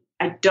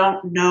I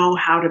don't know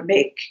how to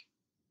make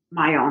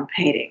my own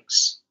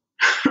paintings.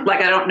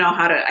 Like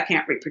I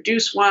can't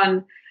reproduce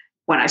one.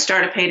 When I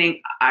start a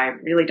painting, I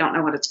really don't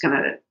know what it's going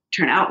to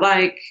turn out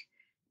like.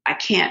 I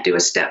can't do a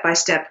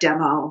step-by-step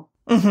demo.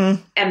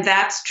 Mm-hmm. And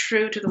that's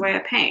true to the way I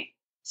paint.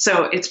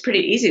 So it's pretty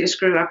easy to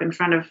screw up in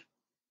front of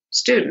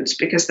students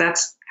because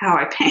that's how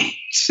I paint.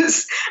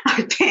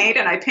 I paint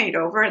and I paint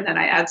over, and then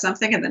I add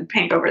something and then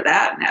paint over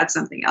that and add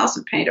something else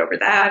and paint over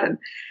that. And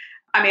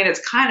I mean,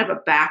 it's kind of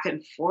a back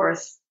and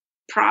forth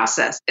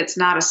process. It's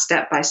not a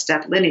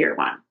step-by-step linear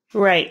one.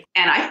 Right.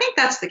 And I think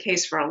that's the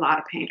case for a lot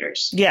of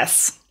painters.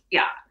 Yes.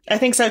 Yeah. I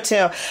think so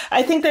too.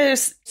 I think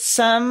there's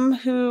some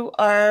who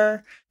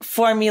are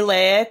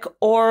formulaic,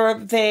 or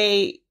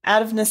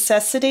out of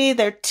necessity,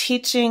 they're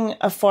teaching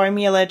a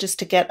formula just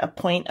to get a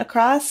point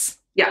across.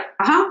 Yeah.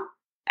 Uh-huh.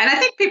 And I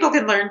think people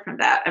can learn from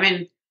that. I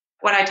mean,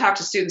 when I talk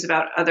to students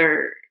about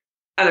other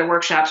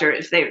workshops, or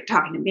if they're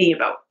talking to me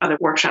about other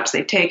workshops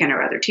they've taken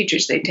or other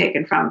teachers they've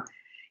taken from,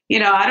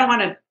 I don't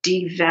want to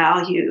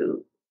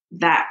devalue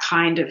that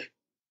kind of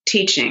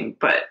teaching,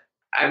 but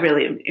I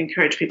really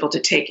encourage people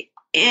to take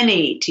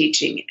any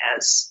teaching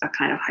as a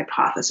kind of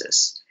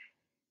hypothesis,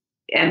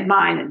 and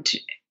mine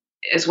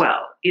as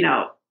well.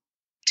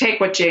 Take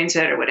what Jane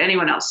said or what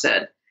anyone else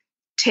said,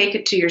 take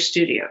it to your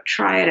studio,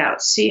 try it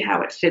out, see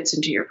how it fits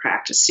into your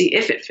practice, see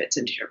if it fits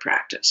into your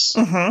practice.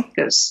 Mm-hmm.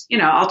 Because,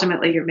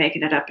 ultimately you're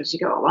making it up as you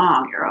go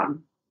along, your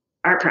own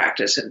art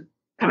practice, and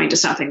coming to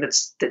something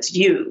that's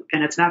you,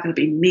 and it's not going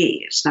to be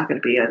me. It's not going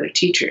to be other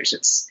teachers.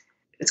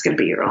 It's going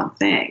to be your own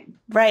thing.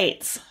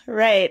 Right.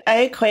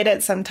 I equate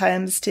it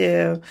sometimes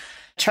to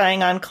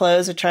trying on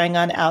clothes or trying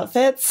on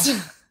outfits.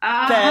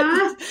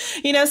 That,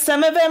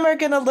 some of them are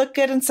going to look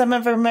good and some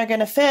of them are going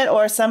to fit,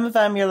 or some of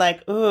them you're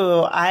like,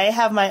 ooh, I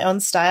have my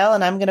own style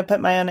and I'm going to put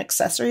my own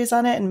accessories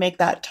on it and make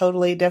that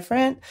totally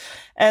different.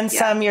 And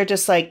some you're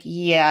just like,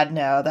 yeah,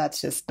 no,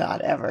 that's just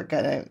not ever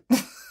going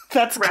to,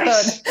 that's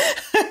good.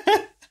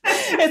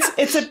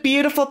 It's a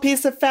beautiful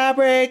piece of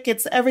fabric.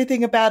 It's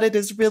everything about it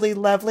is really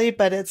lovely,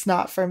 but it's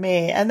not for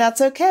me. And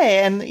that's okay.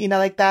 And,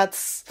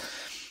 that's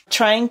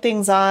trying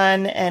things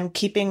on and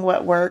keeping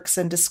what works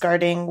and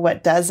discarding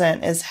what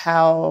doesn't is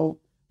how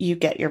you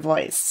get your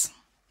voice.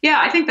 Yeah,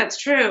 I think that's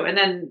true. And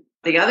then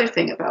the other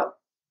thing about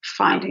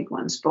finding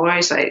one's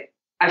voice,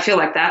 I feel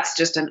like that's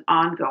just an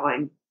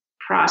ongoing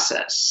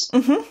process.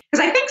 Because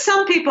I think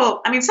some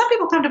people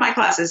come to my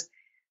classes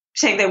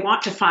saying they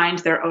want to find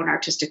their own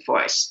artistic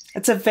voice.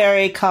 It's a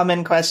very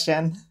common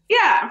question.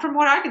 Yeah. And from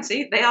what I can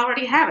see, they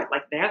already have it.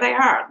 Like, there they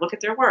are. Look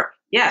at their work.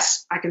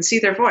 Yes, I can see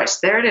their voice.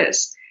 There it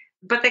is.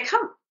 But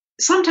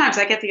sometimes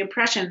I get the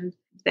impression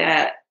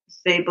that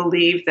they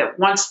believe that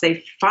once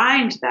they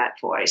find that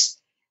voice,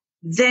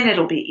 then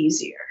it'll be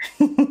easier.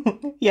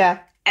 Yeah.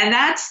 And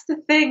that's the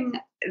thing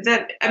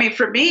that,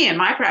 for me in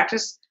my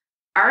practice,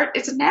 art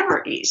is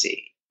never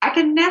easy. I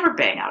can never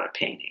bang out a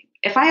painting.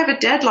 If I have a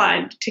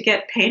deadline to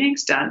get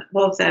paintings done,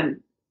 well,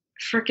 then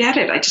forget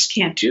it. I just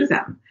can't do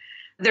them.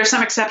 There are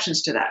some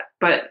exceptions to that,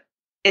 but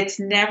it's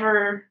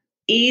never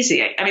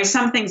easy.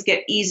 Some things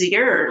get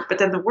easier, but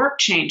then the work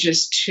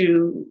changes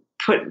to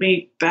put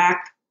me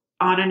back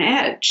on an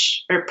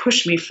edge or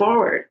push me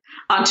forward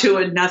onto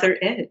another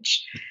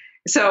edge.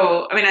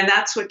 So, and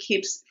that's what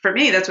keeps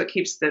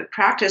the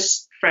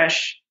practice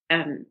fresh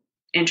and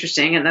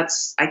interesting. And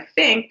that's, I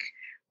think,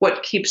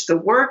 what keeps the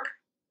work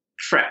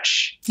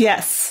fresh.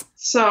 Yes.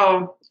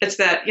 So it's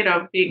that,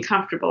 being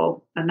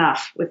comfortable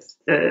enough with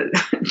the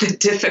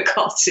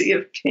difficulty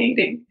of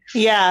painting.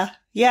 Yeah.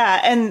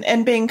 Yeah.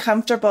 And being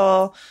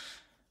comfortable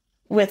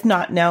with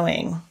not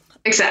knowing.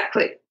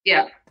 Exactly.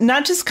 Yeah.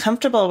 Not just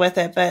comfortable with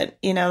it, but,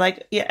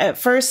 at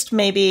first,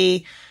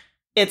 maybe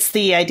it's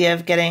the idea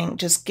of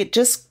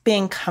just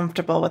being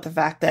comfortable with the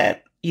fact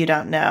that you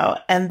don't know.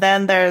 And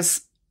then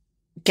there's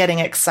getting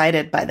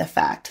excited by the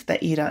fact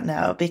that you don't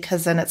know,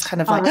 because then it's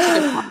kind of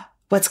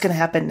what's going to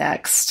happen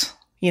next?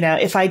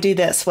 If I do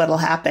this, what'll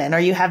happen? Or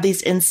you have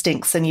these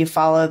instincts and you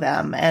follow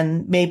them,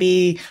 and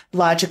maybe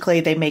logically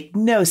they make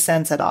no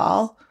sense at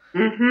all.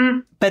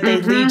 But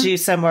they lead you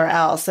somewhere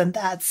else. And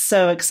that's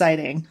so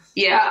exciting.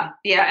 Yeah.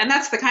 Yeah. And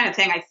that's the kind of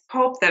thing I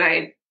hope that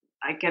I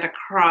get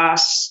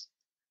across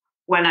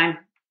when I'm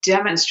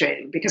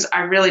demonstrating, because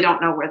I really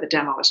don't know where the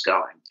demo is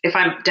going. If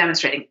I'm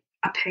demonstrating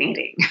a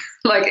painting,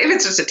 like if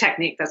it's just a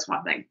technique, that's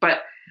one thing. But,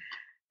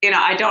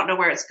 I don't know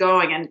where it's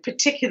going. And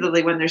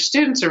particularly when there's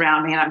students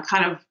around me and I'm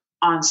kind of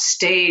on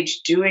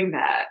stage doing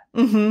that,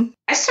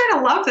 I sort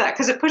of love that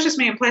because it pushes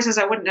me in places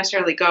I wouldn't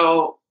necessarily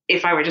go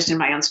if I were just in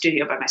my own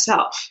studio by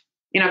myself,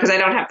 because I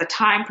don't have the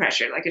time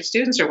pressure. Like if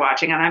students are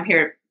watching and I'm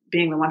here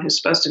being the one who's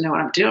supposed to know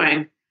what I'm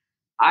doing,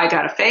 I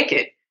got to fake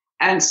it.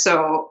 And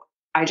so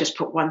I just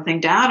put one thing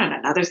down and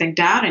another thing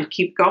down and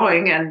keep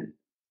going.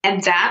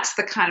 And that's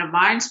the kind of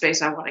mind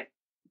space I want to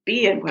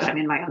be in when I'm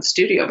in my own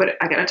studio. But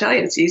I got to tell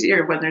you, it's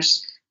easier when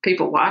there's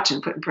people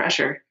watching, putting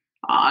pressure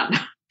on.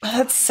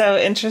 That's so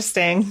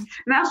interesting. Isn't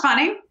that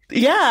funny?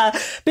 Yeah,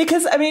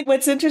 because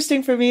what's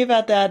interesting for me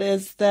about that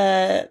is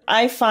that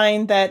I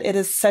find that it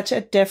is such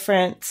a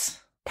different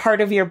part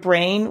of your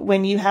brain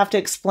when you have to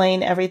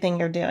explain everything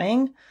you're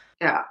doing.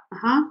 Yeah.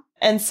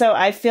 And so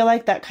I feel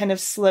like that kind of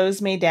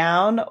slows me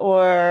down,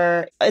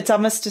 or it's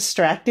almost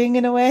distracting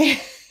in a way.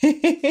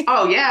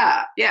 Oh,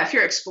 yeah. Yeah, if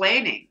you're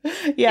explaining.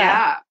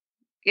 Yeah.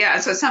 Yeah.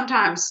 So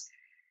sometimes,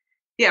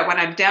 when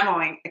I'm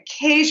demoing,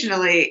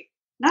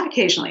 not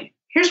occasionally,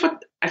 here's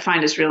what I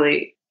find is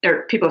really,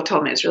 or people have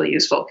told me is really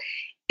useful.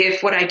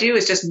 If what I do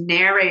is just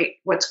narrate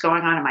what's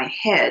going on in my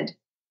head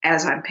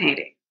as I'm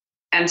painting.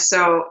 And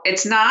so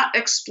it's not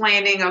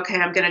explaining, okay,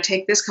 I'm going to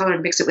take this color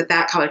and mix it with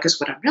that color because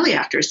what I'm really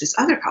after is this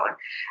other color.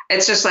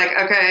 It's just like,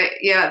 okay,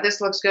 yeah,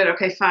 this looks good.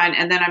 Okay, fine.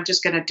 And then I'm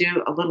just going to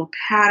do a little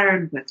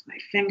pattern with my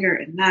finger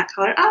in that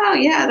color. Oh,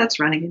 yeah, that's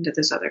running into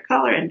this other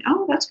color. And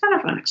oh, that's kind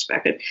of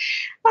unexpected.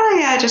 Oh,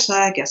 yeah,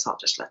 I guess I'll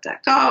just let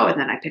that go. And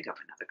then I pick up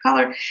another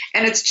color.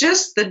 And it's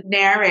just the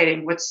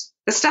narrating, what's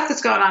the stuff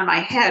that's going on in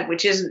my head,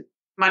 which isn't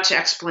much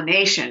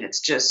explanation.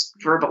 It's just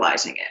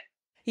verbalizing it.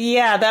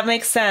 Yeah, that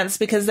makes sense,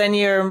 because then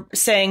you're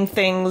saying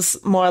things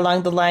more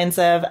along the lines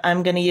of,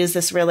 I'm going to use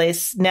this really,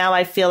 now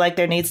I feel like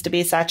there needs to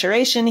be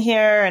saturation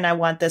here and I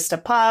want this to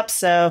pop.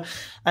 So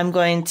I'm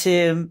going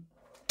to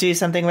do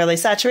something really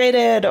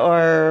saturated,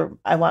 or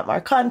I want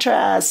more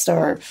contrast,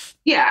 or.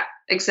 Yeah,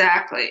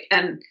 exactly.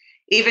 And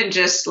even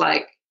just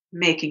like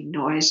making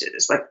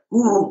noises like,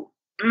 ooh,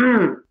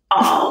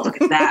 oh,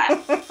 look at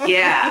that.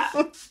 Yeah.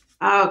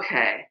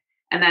 Okay.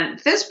 And then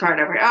this part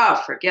over here,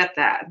 oh, forget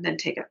that. And then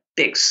take a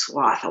big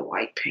swath of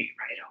white paint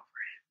right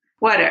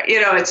over it.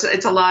 Whatever,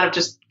 it's a lot of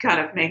just kind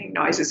of making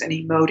noises and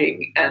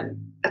emoting.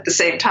 And at the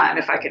same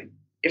time,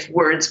 if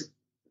words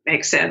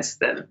make sense,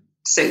 then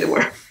say the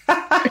word.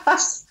 I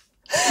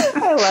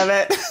love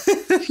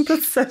it.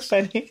 That's so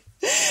funny.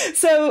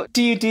 So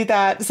do you do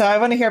that? So I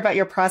want to hear about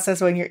your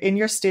process when you're in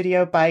your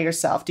studio by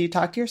yourself. Do you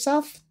talk to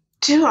yourself?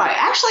 Do I?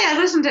 Actually, I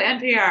listen to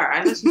NPR.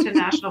 I listen to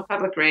National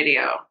Public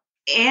Radio.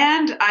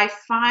 And I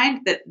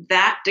find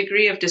that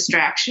degree of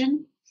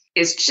distraction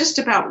is just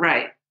about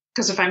right.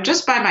 Because if I'm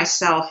just by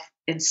myself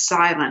in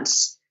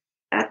silence,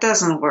 that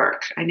doesn't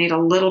work. I need a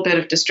little bit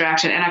of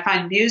distraction. And I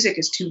find music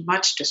is too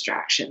much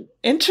distraction.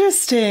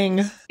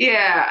 Interesting.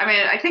 Yeah. I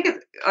mean, I think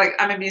it's like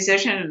I'm a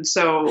musician. And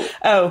so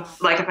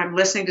like if I'm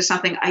listening to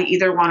something, I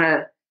either want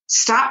to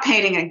stop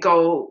painting and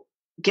go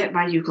get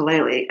my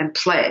ukulele and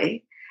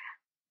play,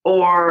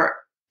 or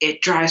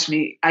it drives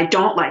me, I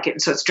don't like it.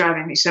 And so it's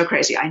driving me so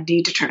crazy. I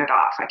need to turn it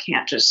off. I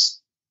can't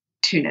just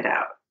tune it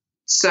out.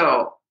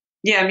 So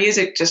yeah,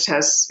 music just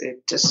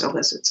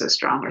elicits a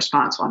strong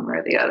response one way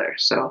or the other.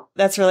 So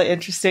that's really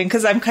interesting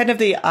because I'm kind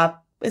of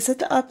is it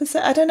the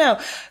opposite? I don't know.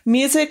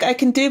 Music, I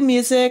can do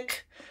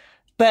music,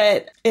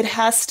 but it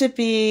has to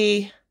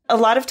be a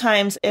lot of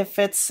times if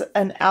it's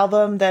an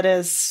album that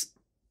is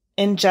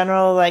in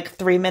general like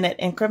 3-minute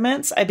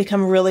increments, I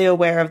become really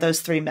aware of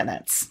those 3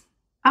 minutes.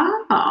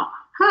 Oh,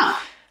 huh.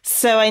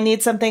 So I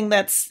need something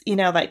that's,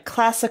 like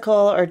classical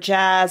or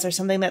jazz or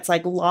something that's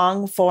like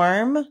long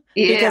form,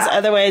 because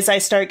otherwise I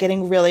start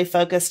getting really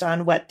focused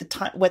on what the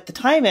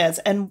time is.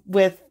 And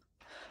with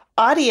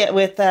audio,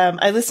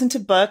 I listen to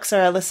books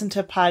or I listen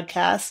to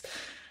podcasts.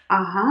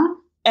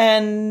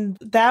 And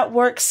that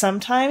works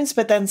sometimes,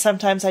 but then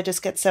sometimes I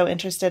just get so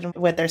interested in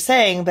what they're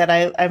saying that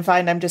I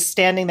find I'm just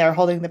standing there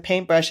holding the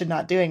paintbrush and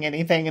not doing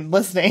anything and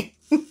listening.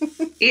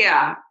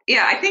 Yeah.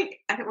 I think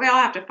we all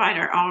have to find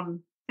our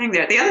own thing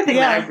there. The other thing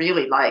that I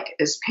really like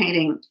is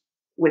painting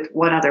with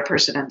one other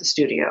person in the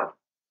studio.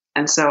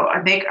 And so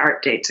I make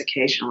art dates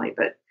occasionally,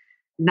 but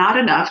not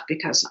enough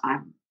because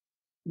I'm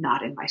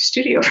not in my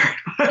studio very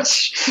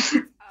much.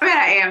 I mean,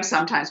 I am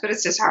sometimes, but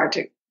it's just hard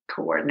to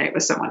coordinate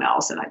with someone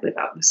else. And I live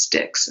out in the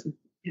sticks and,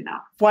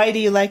 Why do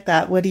you like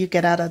that? What do you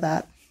get out of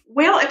that?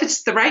 Well, if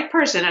it's the right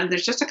person, and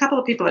there's just a couple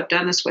of people I've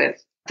done this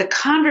with, the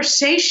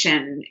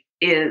conversation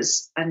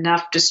is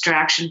enough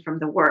distraction from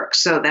the work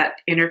so that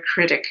inner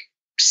critic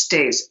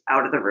stays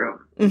out of the room.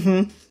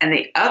 Mm-hmm. And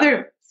the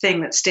other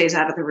thing that stays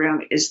out of the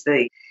room is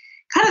the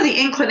kind of the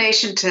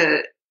inclination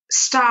to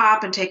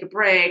stop and take a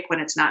break when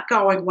it's not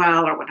going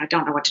well or when I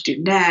don't know what to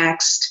do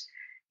next.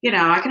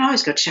 I can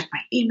always go check my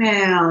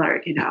email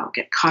or,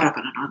 get caught up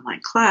in an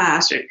online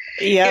class or,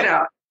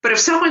 but if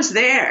someone's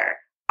there,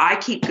 I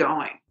keep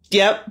going.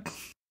 Yep.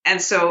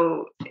 And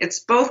so it's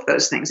both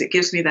those things. It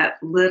gives me that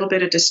little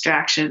bit of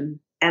distraction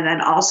and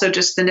then also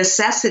just the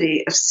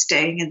necessity of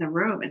staying in the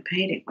room and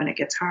painting when it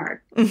gets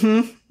hard.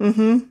 Mm-hmm.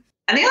 Mm-hmm.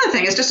 And the other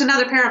thing is just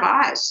another pair of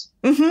eyes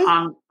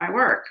on my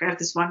work. I have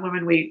this one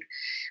woman, we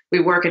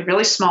work in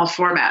really small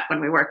format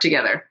when we work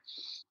together.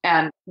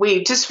 And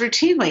we just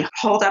routinely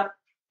hold up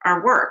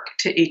our work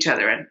to each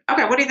other. And,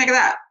 okay, what do you think of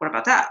that? What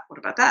about that? What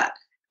about that?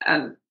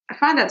 And I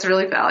find that's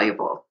really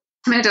valuable.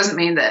 I mean, it doesn't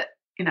mean that,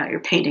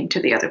 you're painting to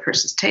the other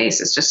person's taste.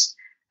 It's just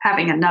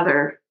having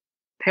another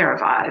pair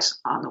of eyes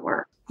on the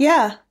work.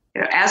 Yeah.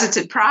 As it's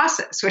in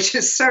process, which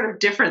is sort of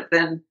different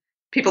than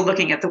people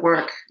looking at the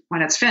work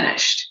when it's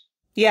finished.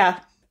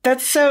 Yeah.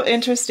 That's so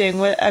interesting.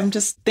 I'm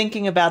just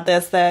thinking about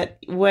this, that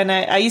when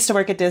I used to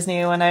work at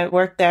Disney, when I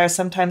worked there,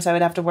 sometimes I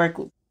would have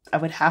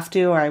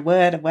to, or I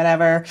would,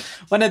 whatever,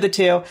 one of the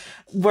two,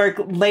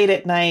 work late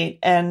at night.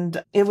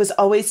 And it was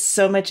always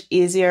so much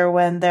easier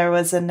when there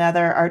was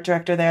another art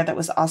director there that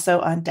was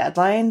also on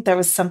deadline. There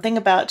was something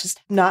about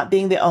just not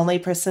being the only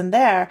person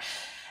there.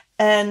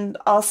 And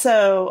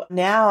also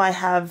now I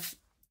have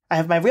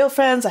my real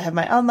friends, I have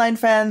my online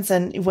friends.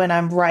 And when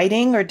I'm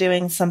writing or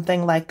doing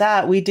something like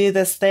that, we do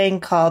this thing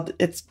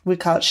we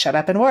call it Shut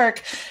Up and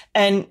Work.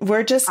 And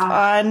we're just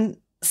on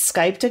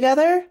Skype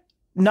together,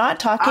 not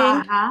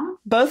talking.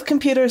 Both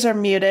computers are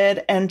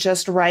muted and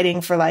just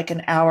writing for like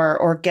an hour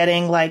or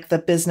getting like the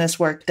business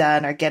work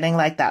done or getting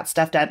like that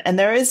stuff done. And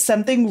there is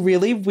something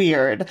really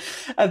weird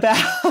about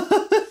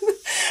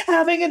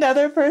having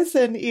another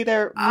person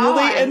either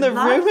really in the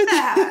room with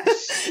you.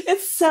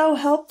 It's so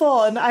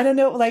helpful. And I don't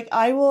know, like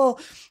I will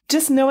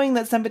just knowing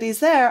that somebody's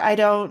there, I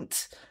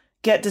don't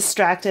get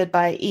distracted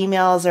by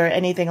emails or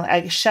anything.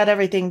 I shut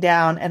everything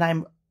down and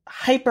I'm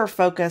hyper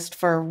focused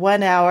for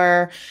 1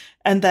 hour.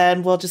 And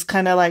then we'll just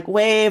kind of like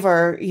wave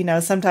or,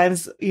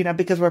 sometimes,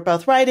 because we're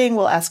both writing,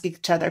 we'll ask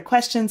each other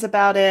questions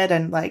about it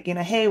and like,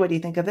 hey, what do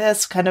you think of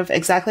this? Kind of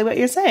exactly what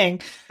you're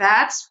saying.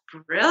 That's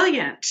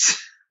brilliant.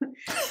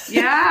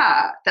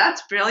 Yeah,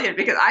 that's brilliant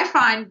because I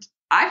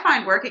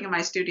find working in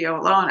my studio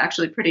alone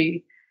actually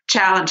pretty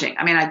challenging.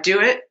 I mean, I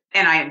do it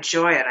and I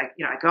enjoy it. I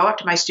go up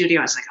to my studio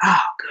and it's like,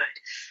 oh,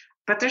 good.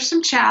 But there's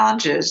some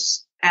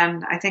challenges.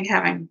 And I think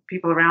having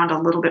people around a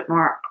little bit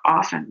more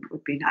often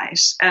would be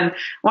nice. And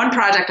one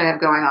project I have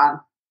going on,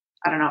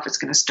 I don't know if it's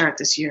going to start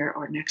this year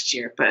or next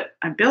year, but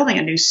I'm building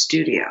a new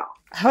studio.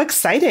 How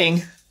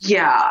exciting.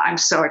 Yeah, I'm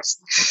so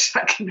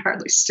excited. I can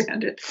hardly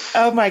stand it.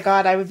 Oh my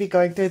God, I would be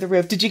going through the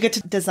roof. Did you get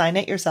to design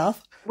it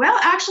yourself? Well,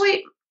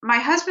 actually, my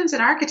husband's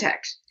an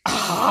architect.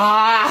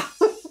 Ah.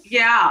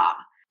 Yeah.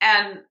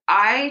 And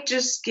I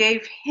just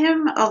gave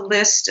him a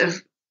list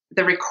of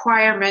the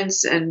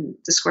requirements and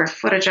the square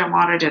footage I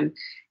wanted. And,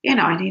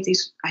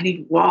 I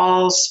need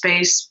wall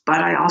space,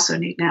 but I also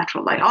need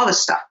natural light, all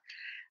this stuff.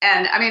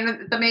 And I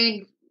mean, the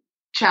main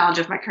challenge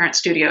of my current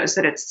studio is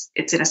that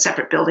it's in a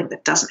separate building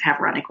that doesn't have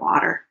running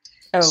water.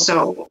 Oh.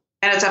 So,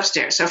 and it's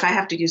upstairs. So if I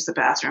have to use the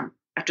bathroom,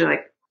 I have to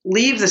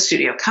leave the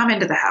studio, come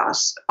into the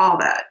house, all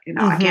that,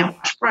 I can't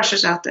wash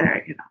brushes out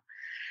there,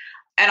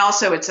 And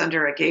also it's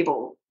under a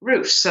gable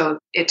roof. So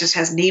it just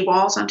has knee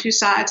walls on two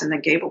sides and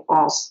then gable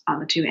walls on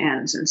the two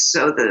ends. And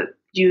so the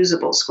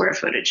usable square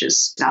footage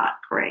is not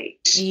great.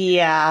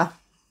 Yeah.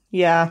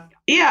 Yeah.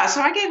 Yeah.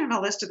 So I gave him a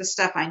list of the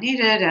stuff I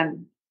needed,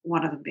 and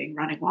one of them being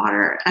running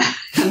water.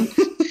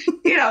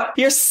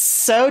 You're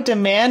so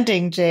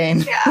demanding,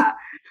 Jane. Yeah.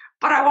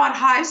 But I want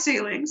high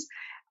ceilings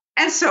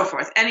and so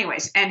forth.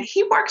 Anyways, and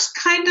he works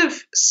kind of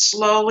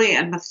slowly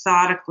and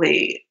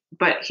methodically,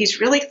 but he's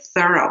really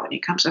thorough, and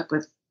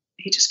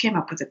he just came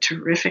up with a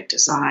terrific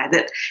design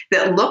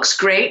that looks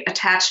great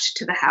attached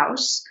to the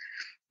house.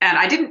 And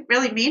I didn't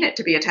really mean it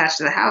to be attached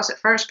to the house at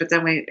first, but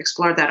then we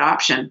explored that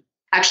option.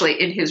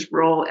 Actually, in his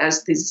role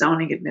as the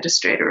zoning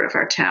administrator of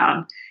our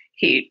town,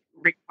 he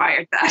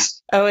required that.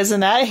 Oh,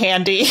 isn't that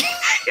handy?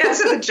 Yeah,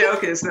 so the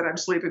joke is that I'm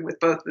sleeping with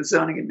both the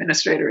zoning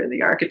administrator and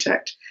the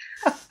architect.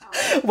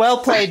 Well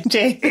played,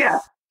 Jane. Yeah,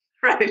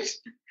 right.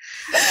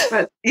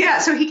 But yeah,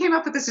 so he came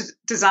up with this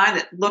design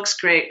that looks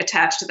great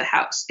attached to the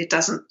house. It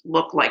doesn't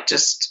look like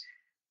just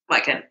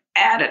like an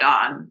added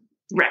on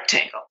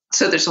rectangle.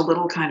 So there's a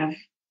little kind of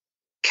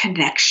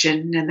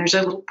connection, and there's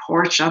a little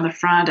porch on the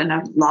front and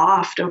a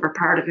loft over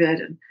part of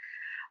it. And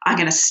I'm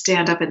going to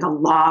stand up in the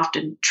loft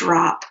and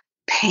drop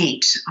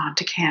paint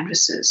onto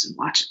canvases and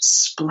watch it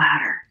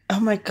splatter. Oh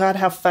my God,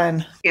 how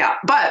fun. Yeah.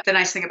 But the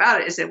nice thing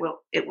about it is it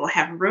will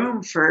have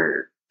room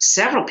for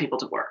several people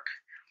to work.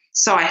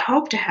 So I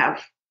hope to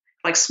have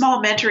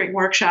small mentoring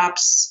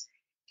workshops,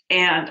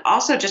 and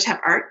also just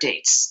have art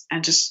dates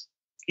and just,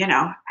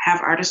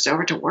 have artists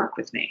over to work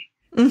with me.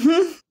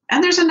 Mm-hmm.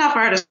 And there's enough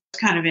artists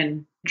kind of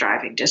in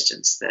driving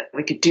distance that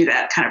we could do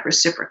that kind of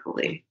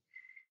reciprocally.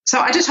 So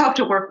I just hope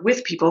to work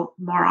with people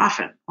more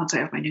often once I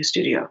have my new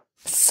studio.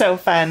 So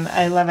fun.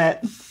 I love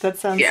it. That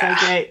sounds so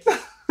great.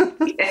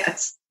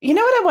 Yes. You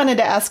know what I wanted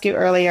to ask you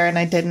earlier and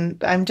I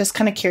didn't? I'm just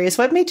kind of curious.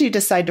 What made you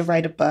decide to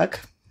write a book?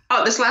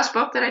 Oh, this last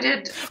book that I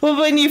did? Well,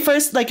 when you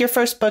first, your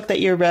first book that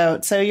you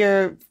wrote. So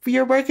you're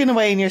working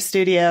away in your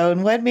studio,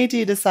 and what made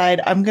you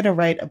decide, I'm going to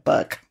write a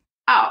book?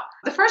 Oh,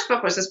 the first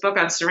book was this book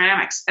on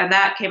ceramics, and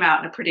that came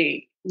out in a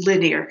pretty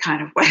linear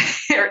kind of way,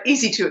 or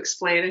easy to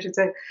explain, I should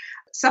say.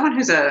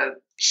 Someone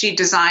she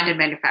designed and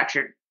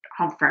manufactured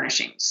home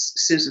furnishings,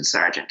 Susan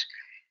Sargent,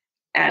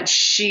 and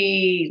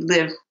she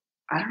lived,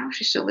 I don't know if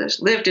she still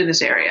lived in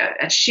this area,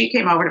 and she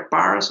came over to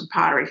borrow some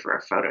pottery for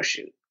a photo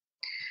shoot.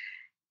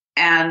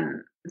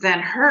 And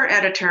then her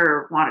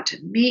editor wanted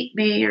to meet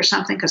me or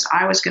something because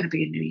I was going to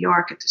be in New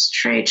York at this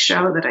trade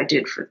show that I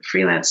did for the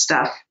freelance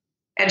stuff.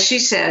 And she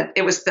said,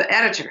 it was the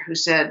editor who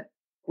said,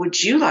 would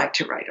you like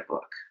to write a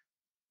book?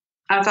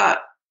 I thought,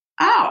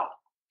 oh,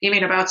 you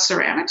mean about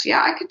ceramics?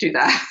 Yeah, I could do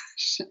that.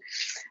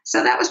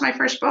 So that was my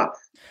first book.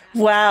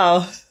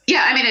 Wow.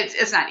 Yeah, I mean,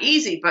 it's not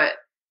easy, but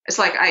it's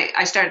like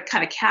I started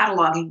kind of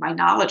cataloging my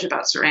knowledge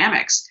about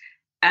ceramics.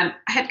 And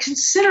I had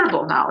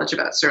considerable knowledge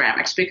about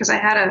ceramics because I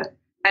had an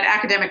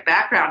academic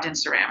background in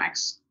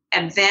ceramics.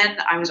 And then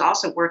I was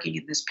also working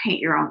in this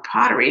paint your own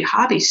pottery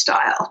hobby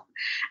style.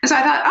 And so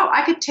I thought, oh,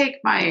 I could take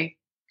my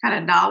kind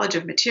of knowledge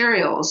of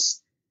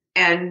materials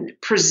and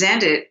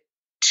present it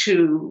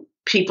to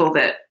people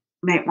that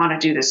might want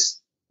to do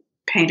this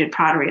painted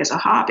pottery as a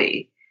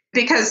hobby.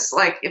 Because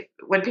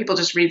when people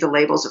just read the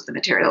labels of the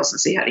materials and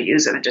see how to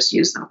use them and just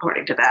use them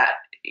according to that,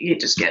 you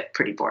just get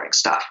pretty boring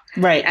stuff.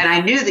 Right. And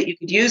I knew that you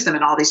could use them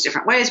in all these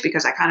different ways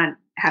because I kind of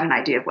had an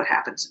idea of what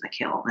happens in the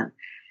kiln,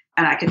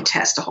 and I could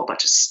test a whole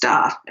bunch of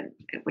stuff, and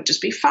it would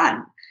just be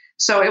fun.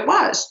 So it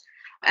was.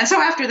 And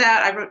so after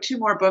that, I wrote 2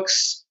 more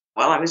books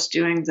while I was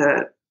doing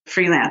the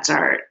freelance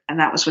art, and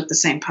that was with the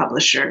same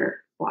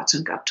publisher,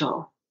 Watson Guptill.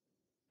 Or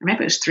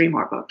maybe it was 3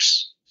 more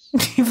books.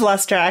 You've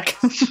lost track.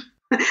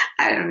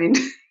 I don't mean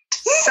to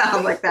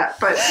sound like that,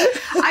 but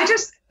I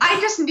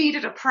just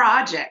needed a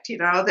project,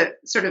 that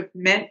sort of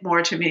meant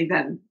more to me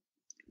than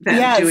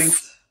yes. doing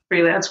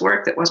freelance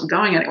work that wasn't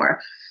going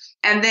anywhere.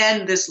 And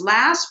then this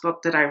last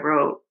book that I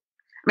wrote,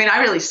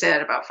 I really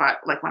said about 5,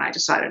 when I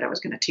decided I was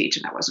going to teach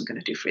and I wasn't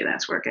going to do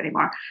freelance work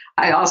anymore,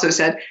 I also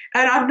said,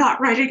 and I'm not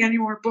writing any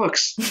more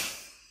books.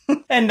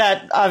 And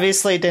that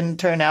obviously didn't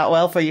turn out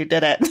well for you,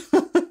 did it?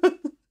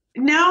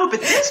 No,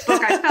 but this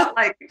book, I felt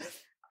like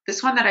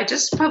this one that I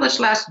just published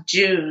last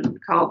June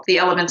called The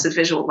Elements of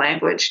Visual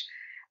Language.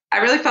 I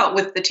really felt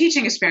with the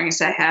teaching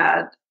experience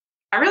I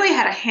really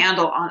had a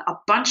handle on a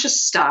bunch of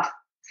stuff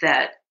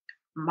that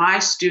my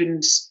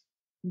students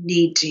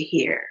need to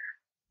hear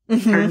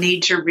or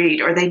need to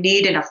read, or they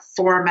need in a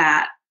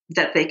format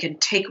that they can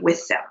take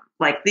with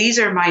them. These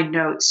are my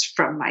notes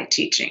from my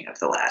teaching of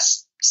the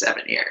last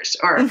 7 years,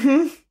 or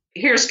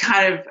here's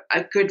kind of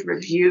a good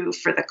review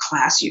for the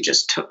class you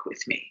just took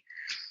with me.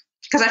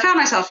 Because I found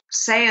myself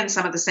saying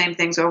some of the same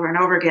things over and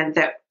over again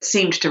that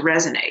seemed to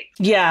resonate.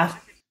 Yeah.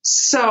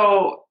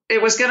 So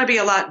it was going to be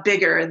a lot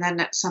bigger. And then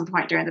at some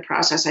point during the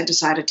process, I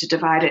decided to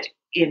divide it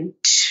in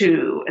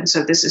two. And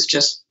so this is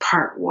just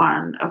part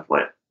one of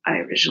what I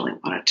originally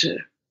wanted to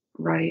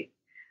write.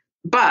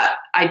 But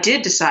I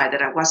did decide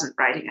that I wasn't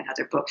writing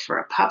another book for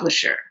a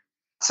publisher.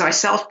 So I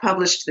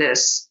self-published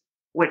this,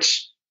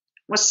 which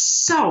was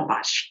so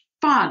much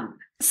fun.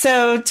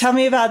 So tell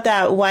me about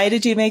that. Why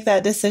did you make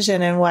that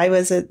decision and why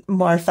was it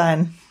more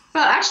fun?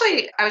 Well,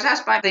 actually, I was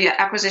asked by the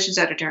acquisitions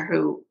editor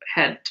who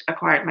had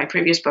acquired my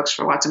previous books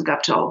for Watson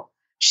Guptill.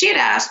 She had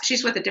asked,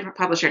 she's with a different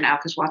publisher now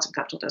because Watson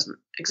Guptill doesn't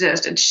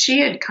exist. And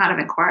she had kind of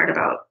inquired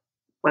about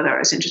whether I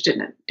was interested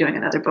in doing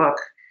another book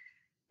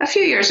a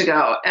few years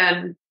ago.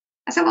 And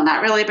I said, well,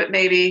 not really, but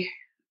maybe.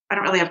 I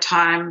don't really have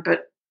time,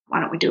 but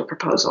why don't we do a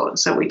proposal? And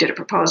so we did a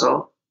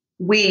proposal.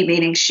 We,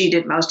 meaning she,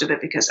 did most of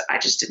it because I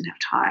just didn't have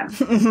time.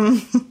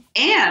 Mm-hmm.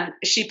 And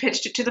she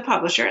pitched it to the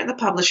publisher, and the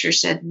publisher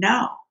said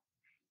no.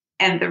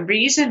 And the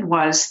reason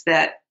was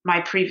that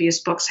my previous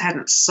books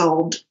hadn't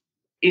sold,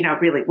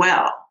 really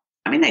well.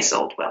 I mean, they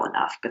sold well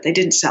enough, but they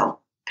didn't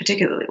sell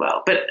particularly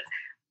well. But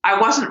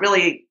I wasn't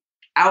really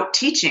out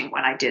teaching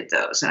when I did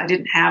those, and I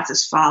didn't have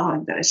this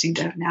following that I seem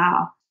to have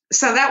now.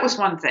 So that was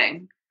one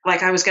thing.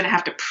 Like I was going to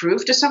have to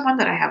prove to someone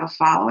that I have a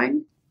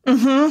following.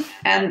 Mm-hmm.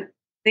 And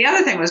the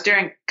other thing was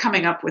during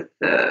coming up with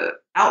the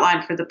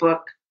outline for the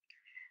book,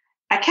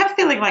 I kept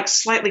feeling like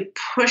slightly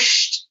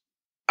pushed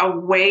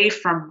away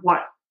from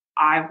what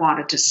I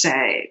wanted to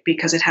say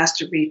because it has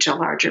to reach a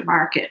larger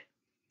market.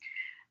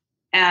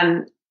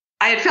 And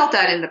I had felt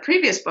that in the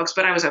previous books,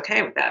 but I was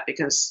okay with that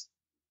because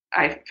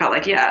I felt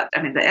like,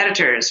 the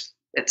editor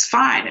it's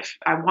fine if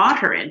I want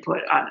her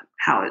input on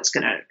how it's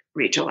going to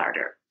reach a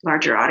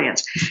larger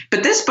audience.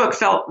 But this book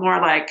felt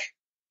more like,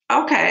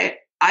 okay,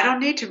 I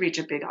don't need to reach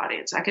a big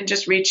audience. I can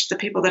just reach the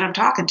people that I'm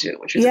talking to,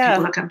 which are the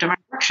people that come to my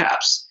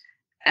workshops.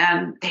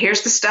 And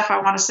here's the stuff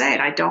I want to say.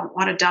 And I don't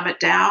want to dumb it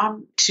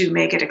down to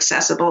make it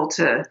accessible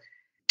to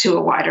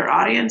a wider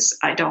audience.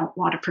 I don't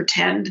want to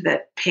pretend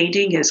that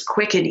painting is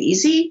quick and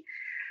easy,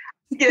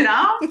 you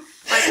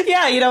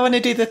don't want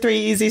to do the 3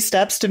 easy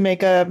steps to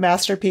make a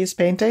masterpiece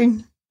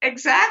painting.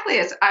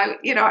 Exactly.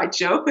 I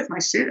joked with my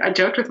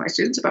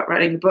students about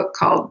writing a book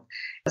called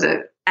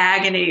The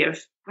Agony of,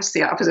 what's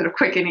the opposite of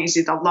quick and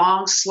easy? The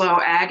long, slow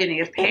agony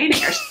of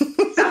painting or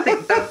something.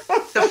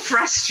 The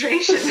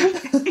frustration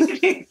of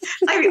painting.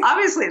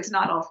 Obviously it's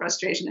not all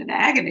frustration and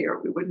agony or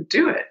we wouldn't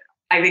do it.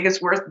 I think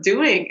it's worth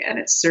doing and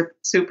it's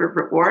super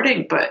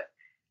rewarding, but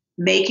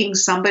making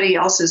somebody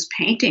else's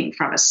painting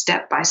from a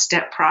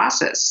step-by-step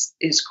process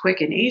is quick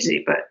and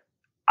easy, but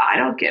I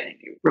don't get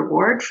any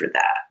reward for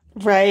that.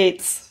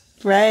 Right.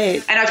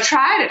 And I've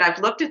tried it. I've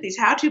looked at these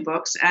how-to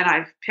books and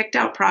I've picked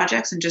out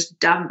projects and just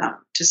done them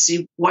to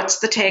see what's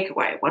the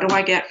takeaway. What do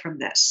I get from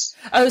this?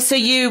 Oh, so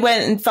you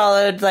went and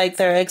followed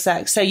their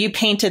exact, so you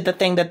painted the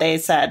thing that they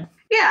said.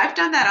 Yeah, I've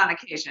done that on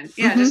occasion.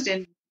 Yeah, just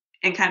in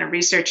kind of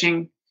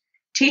researching,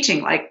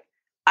 teaching,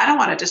 I don't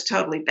want to just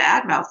totally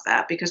badmouth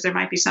that because there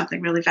might be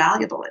something really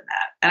valuable in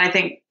that. And I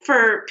think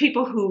for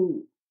people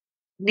who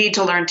need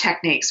to learn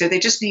techniques or they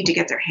just need to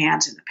get their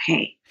hands in the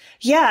paint.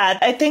 Yeah,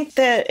 I think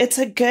that it's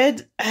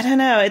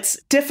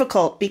it's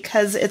difficult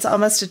because it's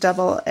almost a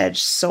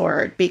double-edged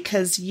sword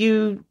because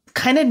you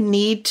kind of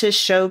need to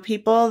show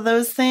people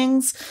those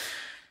things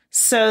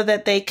so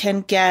that they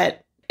can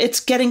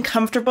getting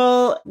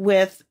comfortable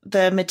with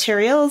the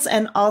materials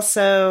and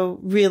also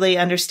really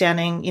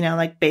understanding,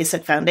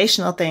 basic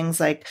foundational things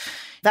like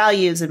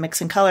values and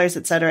mixing colors,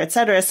 et cetera, et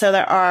cetera. So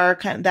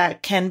that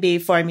can be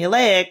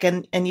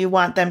formulaic and you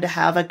want them to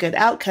have a good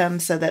outcome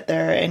so that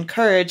they're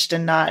encouraged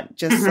and not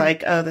just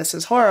oh, this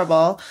is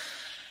horrible.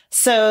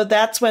 So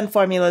that's when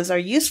formulas are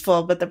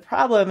useful. But the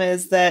problem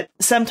is that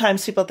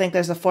sometimes people think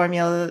there's a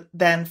formula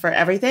then for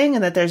everything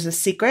and that there's a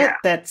secret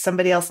that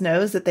somebody else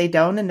knows that they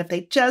don't. And if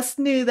they just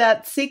knew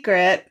that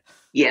secret.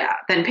 Yeah,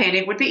 then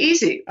painting would be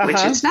easy, which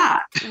it's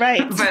not.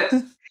 Right. But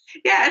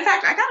yeah, in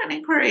fact, I got an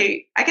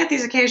inquiry. I get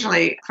these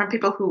occasionally from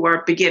people who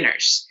are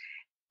beginners.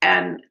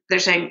 And they're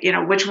saying,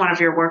 which one of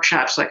your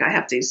workshops, I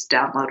have these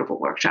downloadable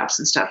workshops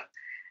and stuff.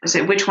 I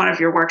say, which one of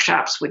your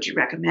workshops would you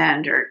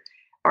recommend?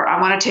 Or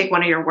I want to take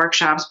one of your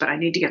workshops, but I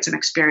need to get some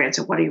experience.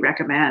 And what do you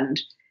recommend?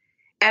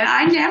 And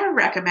I never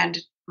recommend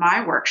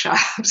my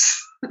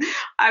workshops.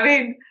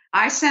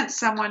 I sent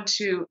someone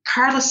to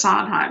Carla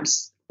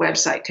Sondheim's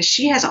website because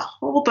she has a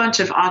whole bunch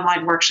of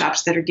online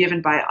workshops that are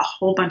given by a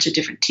whole bunch of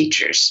different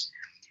teachers.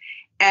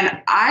 And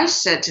I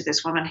said to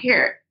this woman,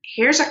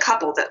 here's a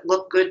couple that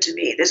look good to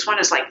me. This one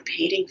is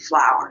painting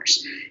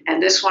flowers.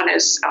 And this one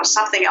is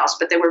something else.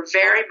 But they were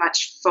very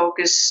much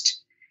focused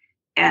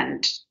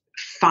and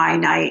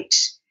finite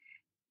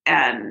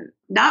and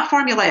not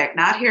formulaic.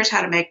 Not here's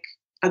how to make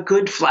a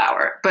good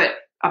flower, but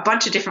a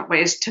bunch of different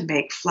ways to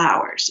make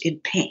flowers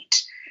in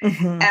paint.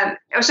 And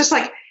it was just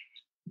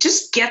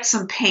just get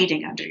some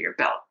painting under your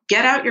belt.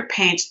 Get out your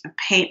paints and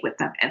paint with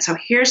them. And so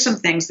here's some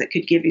things that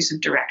could give you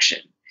some direction.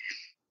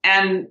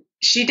 And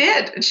she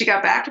did. And she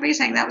got back to me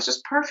saying that was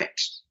just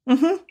perfect,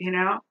 you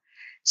know?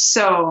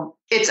 So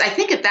I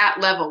think at that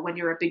level, when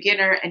you're a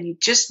beginner and you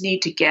just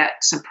need to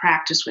get some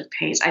practice with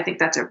paints, I think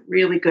that's a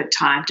really good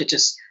time to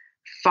just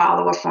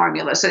follow a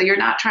formula. So you're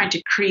not trying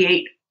to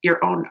create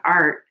your own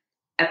art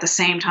at the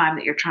same time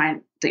that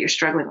you're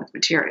struggling with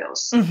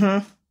materials.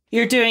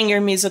 You're doing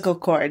your musical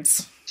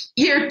chords.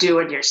 You're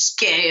doing your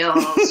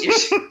scales.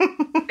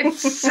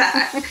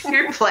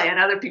 You're playing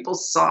other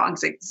people's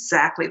songs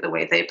exactly the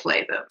way they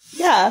play them.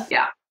 Yeah.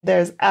 Yeah.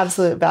 There's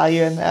absolute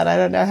value in that. I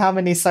don't know how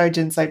many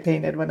sergeants I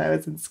painted when I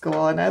was in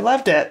school, and I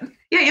loved it.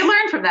 Yeah, you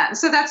learn from that. And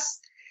so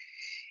that's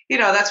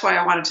why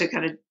I wanted to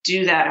kind of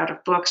do that out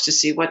of books to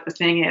see what the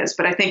thing is.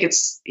 But I think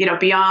it's,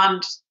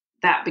 beyond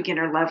that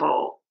beginner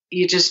level,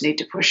 you just need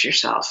to push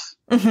yourself.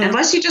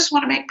 Unless you just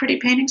want to make pretty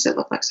paintings that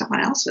look like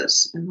someone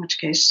else's, in which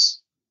case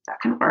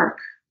that can work.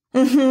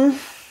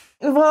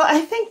 Well,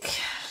 I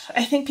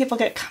think people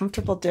get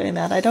comfortable doing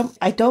that.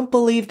 I don't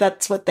believe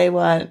that's what they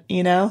want,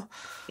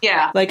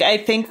 Yeah. Like, I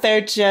think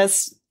they're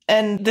just,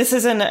 and this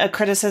isn't a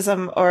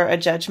criticism or a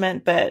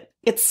judgment, but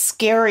it's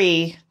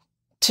scary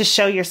to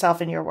show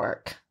yourself in your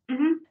work.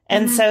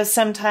 And so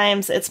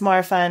sometimes it's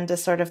more fun to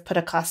sort of put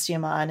a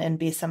costume on and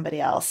be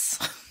somebody else,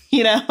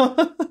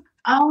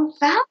 Oh,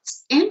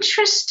 that's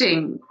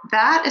interesting.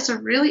 That is a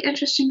really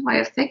interesting way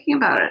of thinking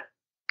about it.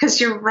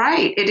 Because you're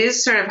right. It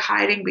is sort of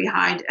hiding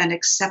behind an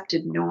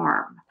accepted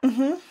norm.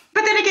 But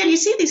then again, you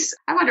see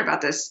I wonder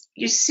about this.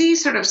 You see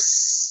sort of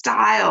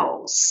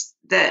styles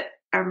that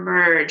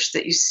emerge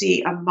that you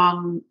see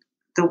among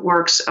the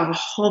works of a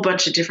whole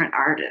bunch of different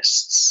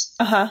artists.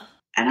 And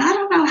I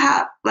don't know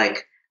how,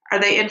 are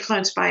they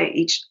influenced by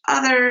each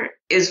other?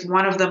 Is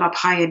one of them a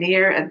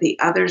pioneer and the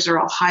others are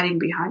all hiding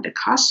behind a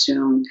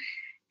costume?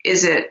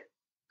 Is it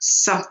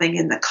something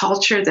in the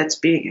culture that's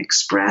being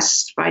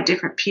expressed by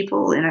different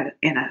people in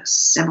a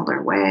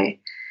similar way?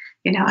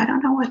 I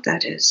don't know what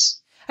that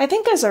is. I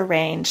think there's a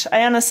range.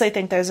 I honestly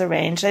think there's a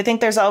range. I think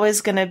there's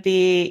always going to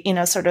be,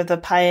 sort of the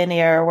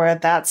pioneer where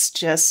that's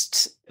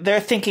just, they're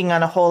thinking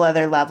on a whole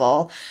other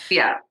level.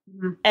 Yeah.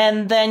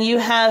 And then you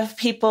have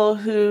people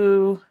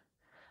who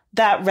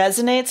that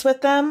resonates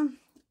with them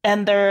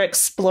and they're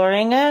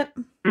exploring it.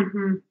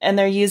 And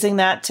they're using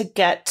that to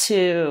get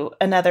to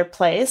another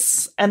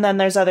place. And then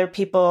there's other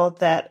people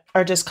that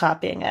are just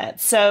copying it.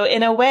 So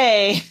in a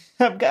way,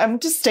 I'm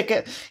just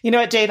sticking, you know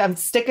what, Jade, I'm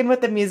sticking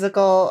with the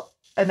musical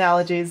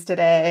analogies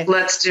today.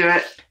 Let's do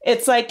it.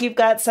 It's like you've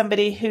got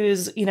somebody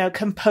who's,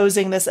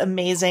 composing this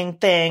amazing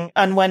thing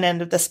on one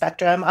end of the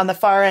spectrum. On the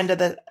far end of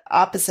the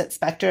opposite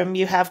spectrum,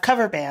 you have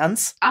cover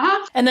bands.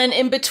 And then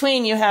in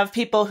between, you have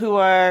people who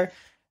are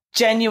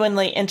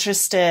genuinely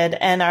interested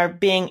and are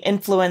being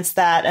influenced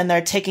and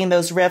they're taking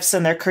those riffs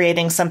and they're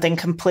creating something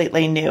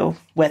completely new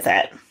with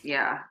it.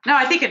 Yeah. No,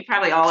 I think in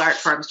probably all art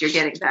forms, you're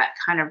getting that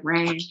kind of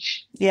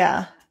range.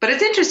 Yeah. But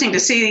it's interesting to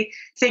see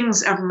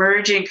things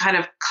emerging kind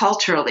of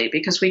culturally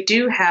because we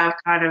do have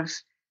kind of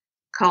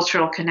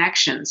cultural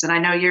connections. And I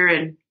know you're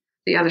in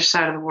the other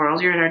side of the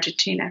world. You're in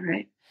Argentina,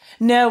 right?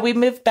 No, we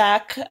moved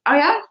back. Oh,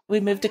 yeah?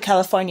 We moved to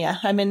California.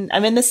 I'm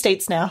in the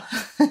States now.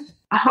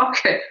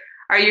 Okay.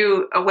 Are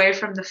you away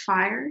from the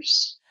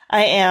fires?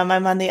 I am.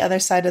 I'm on the other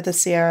side of the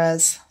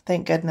Sierras,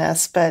 thank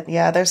goodness. But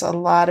yeah, there's a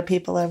lot of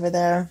people over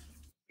there.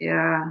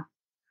 Yeah.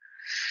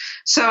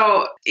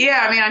 So,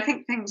 yeah, I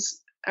think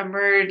things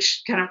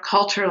emerge kind of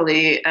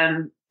culturally,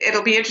 and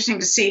it'll be interesting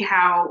to see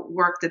how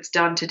work that's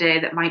done today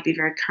that might be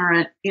very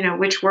current,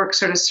 which work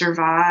sort of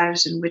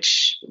survives and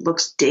which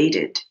looks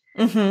dated.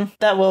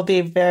 That will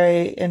be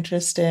very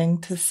interesting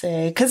to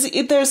see because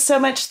there's so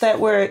much that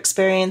we're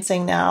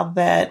experiencing now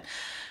that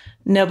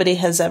nobody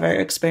has ever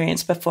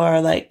experienced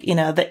before, like,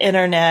 the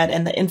internet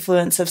and the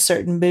influence of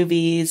certain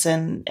movies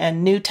and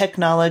new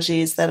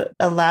technologies that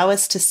allow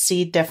us to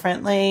see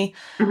differently.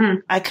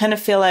 I kind of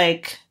feel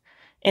like,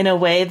 in a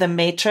way, The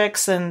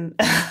Matrix, and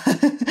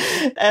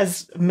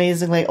as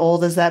amazingly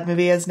old as that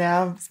movie is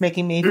now, it's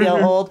making me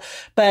feel old.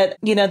 But,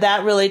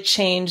 that really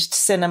changed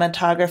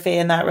cinematography,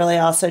 and that really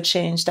also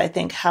changed, I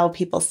think, how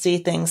people see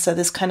things. So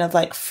this kind of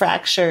like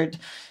fractured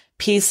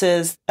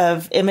pieces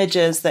of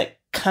images that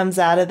comes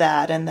out of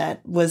that, and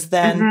that was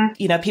then,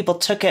 people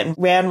took it and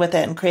ran with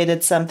it and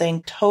created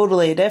something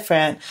totally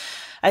different.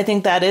 I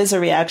think that is a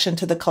reaction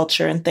to the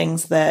culture and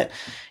things that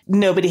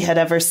nobody had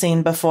ever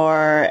seen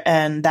before,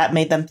 and that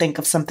made them think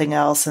of something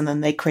else, and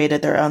then they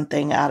created their own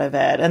thing out of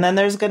it. And then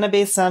there's going to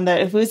be some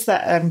who's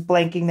that? I'm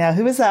blanking now.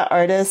 Who was that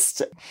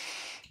artist?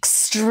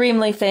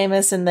 Extremely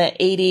famous in the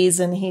 80s,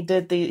 and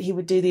he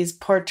would do these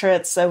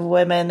portraits of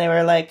women. They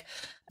were like,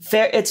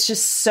 it's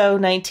just so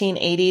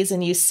 1980s,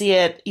 and you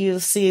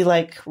see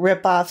like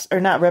ripoffs,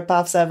 or not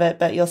ripoffs of it,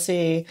 but you'll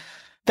see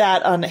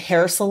that on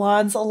hair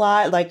salons a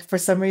lot. Like, for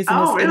some reason,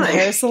 it's really? in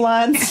hair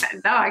salons.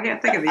 No, I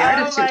can't think of the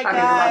artist you're talking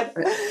about.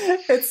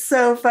 It's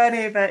so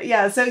funny. But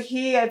yeah, so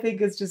he, I think,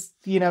 is just,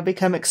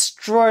 become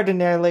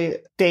extraordinarily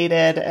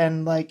dated,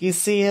 and like you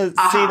see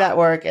that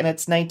work, and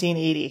it's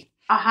 1980.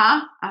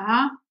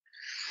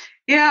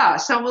 Yeah,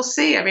 so we'll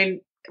see.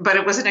 But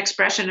it was an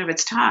expression of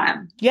its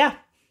time. Yeah.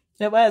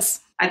 It was.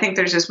 I think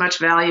there's as much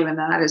value in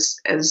that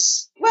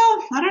as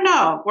well, I don't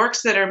know,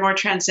 works that are more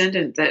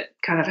transcendent that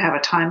kind of have a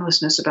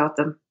timelessness about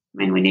them. I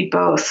mean, we need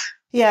both.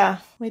 Yeah,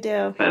 we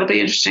do. But it'll be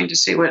interesting to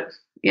see what,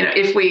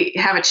 if we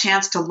have a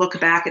chance to look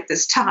back at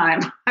this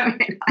time. I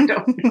mean, I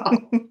don't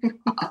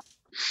know.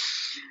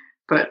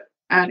 But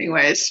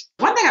anyways,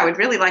 one thing I would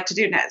really like to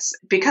do next,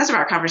 because of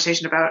our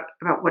conversation about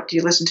what do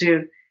you listen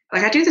to,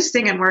 like I do this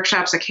thing in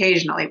workshops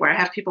occasionally where I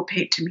have people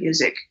paint to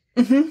music.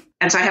 Mm-hmm.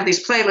 And so I have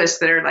these playlists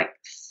that are like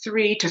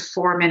 3 to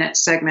 4 minute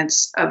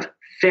segments of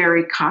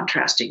very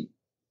contrasting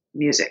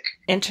music.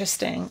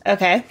 Interesting.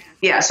 Okay.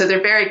 Yeah. So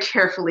they're very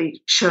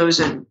carefully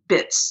chosen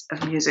bits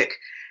of music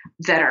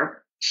that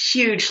are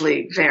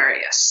hugely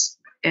various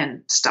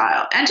in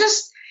style. And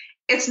just,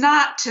 it's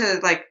not to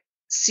like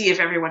see if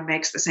everyone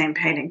makes the same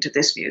painting to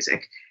this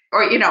music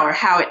or, or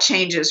how it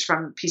changes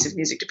from piece of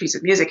music to piece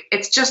of music.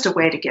 It's just a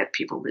way to get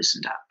people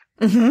loosened up.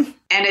 Mm-hmm.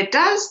 And it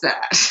does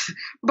that.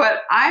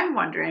 But I'm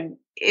wondering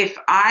if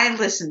I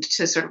listened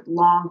to sort of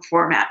long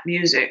format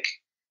music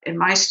in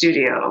my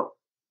studio,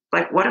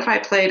 like what if I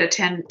played a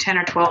 10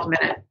 or 12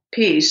 minute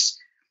piece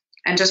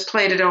and just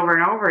played it over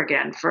and over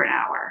again for an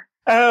hour?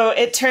 Oh,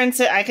 it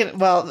turns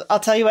I'll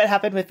tell you what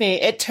happened with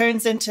me. It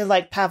turns into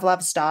like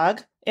Pavlov's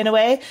dog in a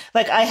way.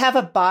 Like I have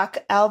a Bach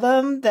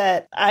album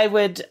that I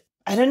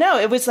don't know.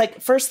 It was like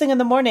first thing in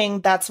the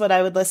morning. That's what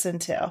I would listen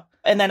to.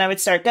 And then I would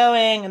start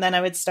going and then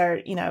I would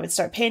start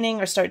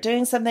painting or start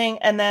doing something.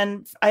 And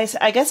then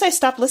I guess I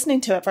stopped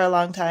listening to it for a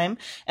long time.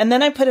 And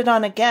then I put it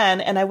on again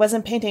and I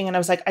wasn't painting and I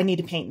was like, I need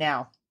to paint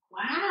now.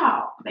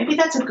 Wow. Maybe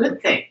that's a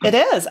good thing. It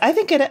is. I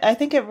think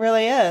it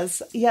really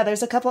is. Yeah.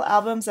 There's a couple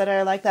albums that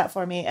are like that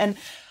for me. And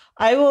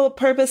I will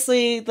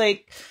purposely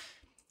like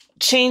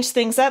change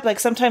things up. Like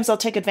sometimes I'll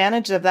take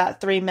advantage of that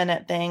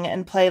 3-minute thing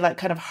and play like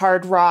kind of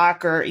hard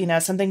rock or,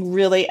 something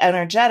really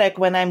energetic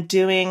when I'm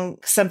doing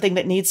something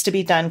that needs to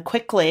be done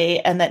quickly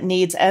and that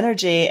needs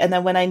energy. And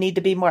then when I need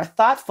to be more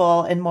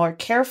thoughtful and more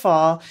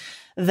careful,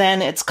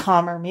 then it's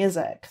calmer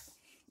music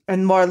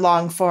and more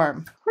long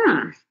form.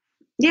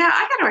 Yeah,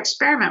 I got to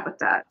experiment with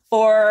that.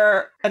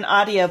 Or an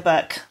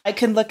audiobook. I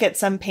can look at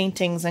some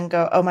paintings and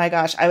go, oh my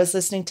gosh, I was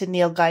listening to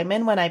Neil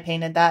Gaiman when I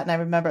painted that. And I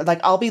remember like,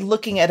 I'll be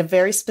looking at a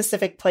very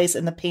specific place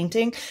in the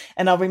painting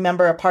and I'll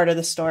remember a part of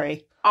the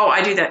story. Oh,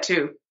 I do that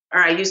too.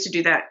 Or I used to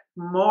do that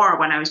more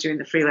when I was doing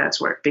the freelance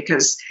work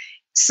because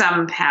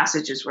some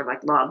passages were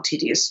like long,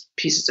 tedious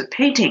pieces of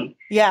painting.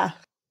 Yeah.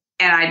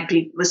 And I'd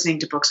be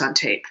listening to books on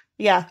tape.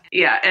 Yeah.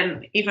 Yeah.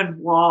 And even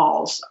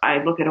walls,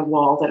 I look at a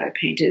wall that I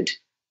painted.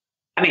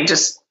 I mean,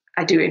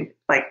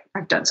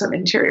 I've done some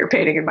interior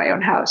painting in my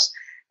own house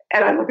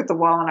and I look at the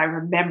wall and I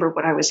remember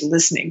what I was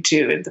listening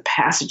to in the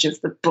passage of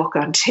the book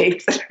on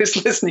tape that I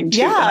was listening to.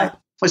 Yeah. When I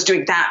was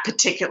doing that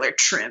particular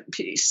trim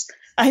piece.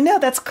 I know,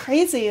 that's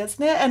crazy,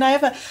 isn't it? And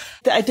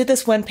I did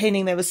this one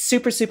painting that was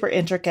super, super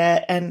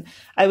intricate. And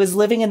I was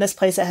living in this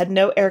place that had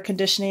no air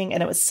conditioning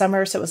and it was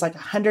summer. So it was like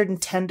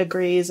 110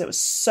 degrees. It was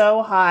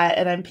so hot.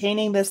 And I'm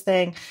painting this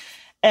thing.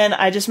 And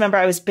I just remember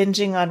I was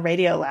binging on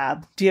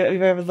Radiolab. Have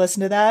you ever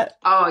listened to that?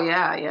 Oh,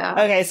 yeah, yeah.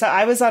 Okay, so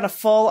I was on a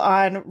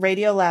full-on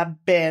Radiolab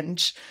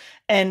binge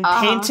and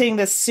painting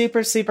this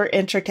super, super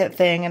intricate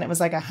thing. And it was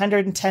like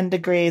 110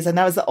 degrees. And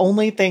that was the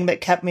only thing that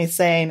kept me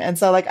sane. And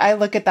so like I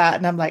look at that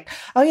and I'm like,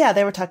 oh yeah,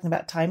 they were talking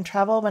about time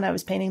travel when I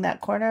was painting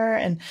that corner.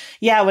 And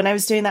yeah, when I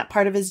was doing that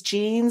part of his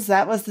jeans,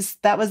 that was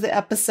the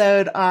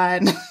episode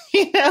on,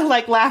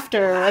 like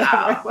laughter or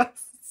whatever it was.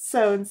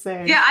 So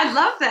insane. Yeah, I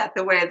love that,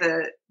 the way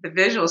the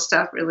visual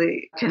stuff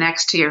really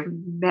connects to your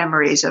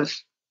memories of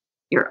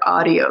your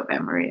audio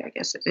memory, I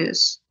guess it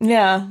is.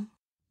 Yeah,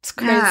 it's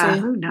crazy. Yeah,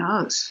 who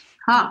knows?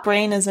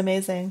 Brain is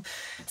amazing.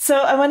 So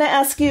I want to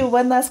ask you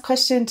one last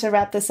question to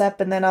wrap this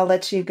up, and then I'll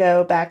let you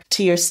go back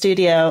to your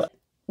studio.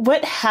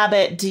 What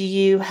habit do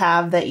you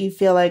have that you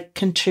feel like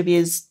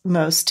contributes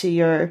most to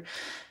your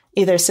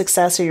either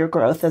success or your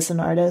growth as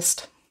an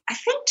artist? I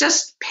think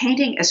just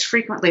painting as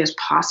frequently as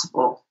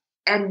possible.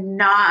 And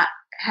not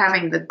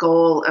having the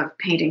goal of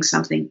painting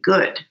something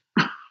good.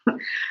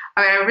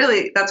 I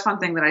mean, that's one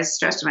thing that I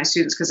stress to my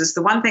students because it's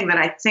the one thing that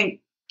I think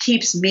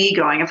keeps me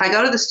going. If I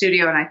go to the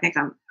studio and I think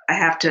I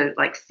have to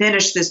like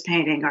finish this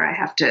painting or I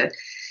have to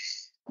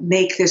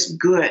make this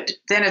good,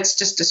 then it's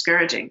just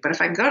discouraging. But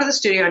if I can go to the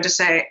studio and just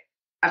say,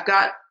 I've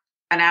got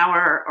an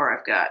hour or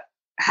I've got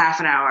half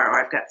an hour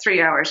or I've got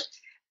 3 hours,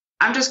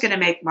 I'm just going to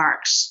make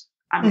marks.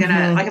 I'm going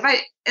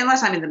to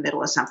unless I'm in the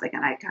middle of something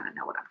and I kind of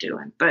know what I'm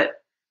doing, but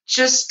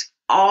just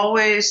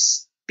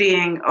always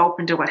being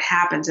open to what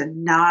happens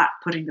and not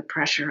putting the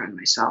pressure on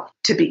myself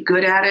to be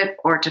good at it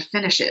or to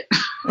finish it.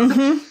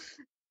 Mm-hmm.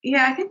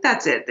 Yeah, I think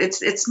that's it.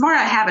 It's more a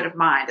habit of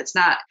mind. It's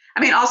not, I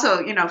mean,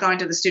 also, going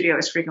to the studio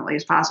as frequently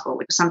as possible,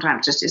 which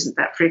sometimes just isn't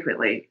that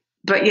frequently.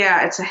 But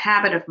yeah, it's a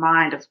habit of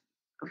mind of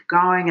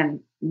going and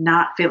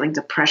not feeling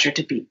the pressure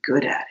to be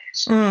good at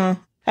it.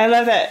 I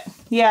love it.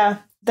 Yeah,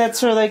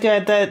 that's really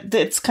good. That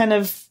it's kind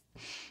of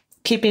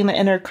keeping the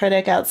inner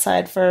critic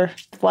outside for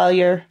while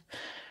you're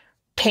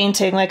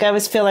painting. Like I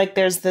always feel like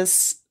there's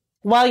this,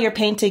 while you're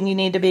painting, you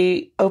need to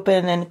be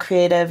open and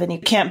creative and you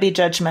can't be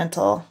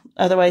judgmental.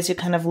 Otherwise, you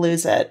kind of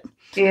lose it.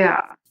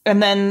 Yeah.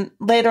 And then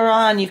later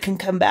on, you can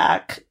come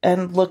back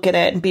and look at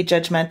it and be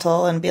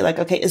judgmental and be like,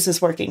 okay, is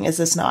this working? Is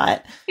this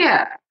not?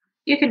 Yeah.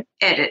 You can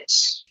edit.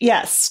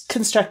 Yes,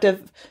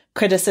 constructive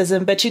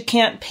criticism, but you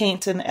can't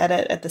paint and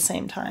edit at the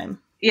same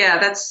time. Yeah,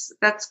 that's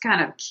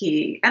kind of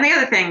key. And the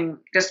other thing,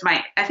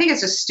 I think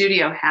it's a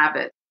studio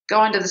habit.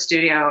 Go into the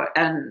studio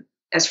and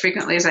as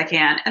frequently as I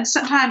can. And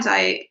sometimes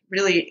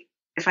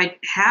if I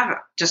have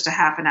just a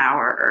half an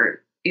hour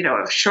or,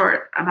 a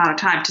short amount of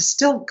time to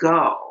still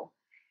go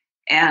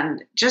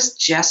and just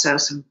gesso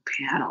some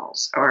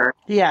panels or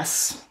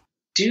yes,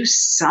 do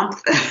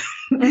something.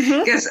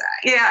 Because,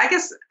 I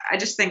guess I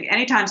just think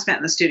any time spent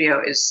in the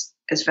studio is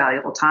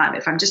valuable time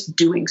if I'm just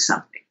doing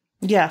something.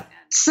 Yeah.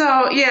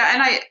 So,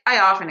 and I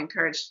often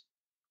encourage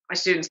my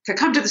students to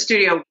come to the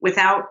studio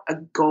without a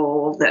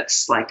goal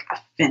that's like a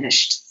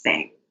finished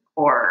thing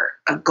or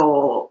a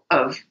goal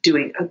of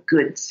doing a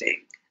good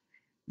thing,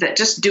 that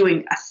just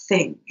doing a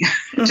thing,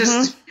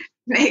 just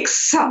make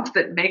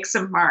something, make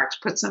some marks,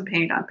 put some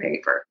paint on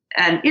paper.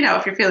 And,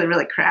 if you're feeling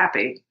really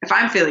crappy, if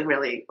I'm feeling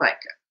really like,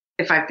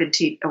 if I've been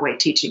away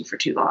teaching for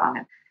too long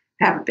and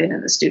haven't been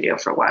in the studio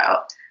for a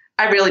while,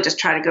 I really just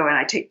try to go and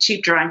I take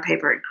cheap drawing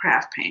paper and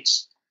craft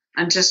paints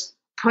and just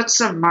put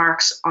some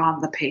marks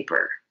on the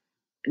paper,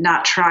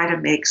 not try to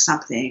make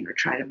something or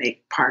try to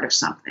make part of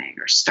something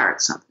or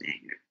start something.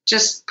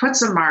 Just put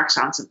some marks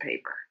on some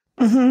paper.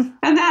 And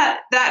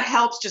that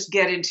helps just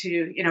get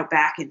into,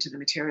 back into the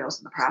materials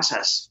in the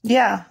process.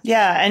 Yeah.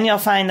 Yeah. And you'll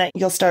find that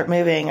you'll start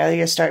moving or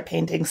you'll start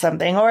painting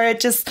something, or it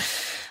just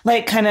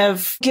like kind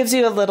of gives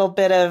you a little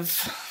bit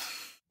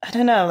of, I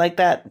don't know, like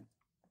that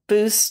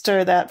boost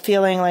or that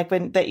feeling like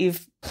that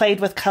you've played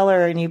with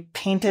color and you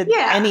painted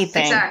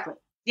anything. Exactly.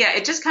 Yeah.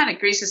 It just kind of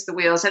greases the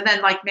wheels. And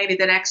then like maybe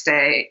the next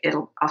day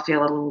I'll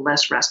feel a little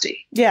less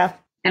rusty. Yeah.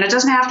 And it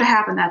doesn't have to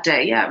happen that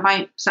day. Yeah.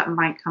 Something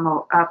might come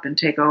up and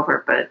take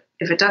over, but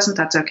if it doesn't,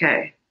 that's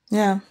okay.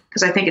 Yeah.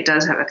 Because I think it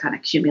does have a kind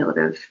of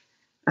cumulative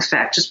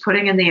effect, just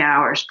putting in the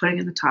hours, putting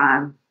in the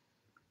time,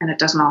 and it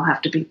doesn't all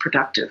have to be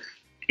productive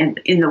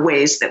in the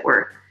ways that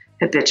we're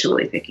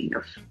habitually thinking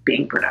of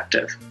being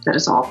productive, that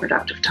it's all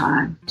productive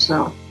time.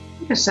 So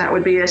I guess that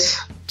would be it.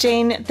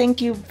 Jane,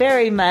 thank you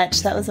very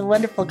much. That was a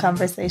wonderful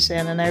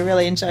conversation, and I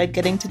really enjoyed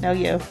getting to know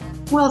you.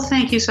 Well,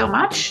 thank you so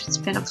much. It's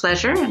been a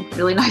pleasure and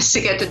really nice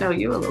to get to know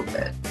you a little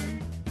bit.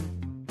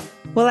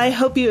 Well, I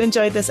hope you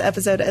enjoyed this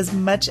episode as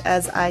much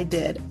as I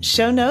did.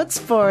 Show notes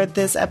for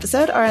this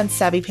episode are on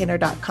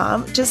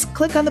savvypainter.com. Just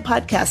click on the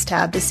podcast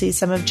tab to see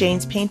some of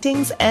Jane's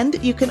paintings,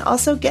 and you can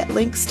also get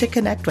links to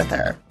connect with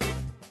her.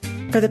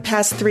 For the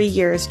past 3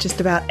 years,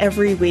 just about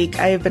every week,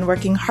 I have been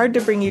working hard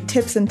to bring you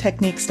tips and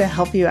techniques to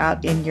help you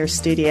out in your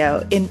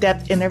studio.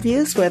 In-depth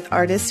interviews with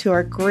artists who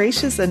are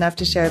gracious enough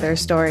to share their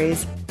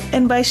stories.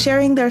 And by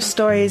sharing their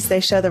stories,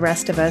 they show the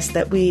rest of us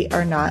that we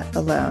are not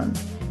alone.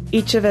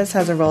 Each of us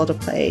has a role to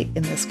play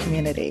in this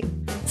community.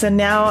 So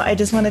now I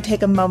just want to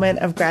take a moment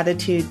of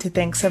gratitude to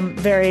thank some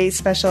very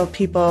special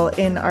people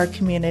in our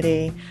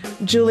community.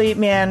 Julie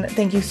Mann,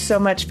 thank you so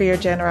much for your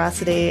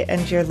generosity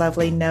and your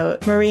lovely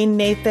note. Maureen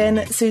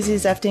Nathan, Susie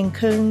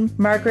Zefting-Kung,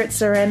 Margaret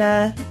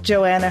Serena,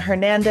 Joanna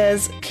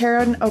Hernandez,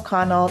 Karen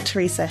O'Connell,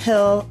 Teresa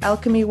Hill,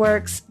 Alchemy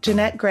Works,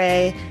 Jeanette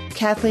Gray,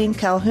 Kathleen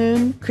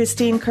Calhoun,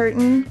 Christine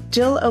Curtin,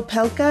 Jill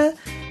Opelka,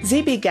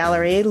 ZB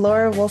Gallery,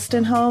 Laura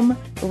Wolstenholme,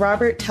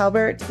 Robert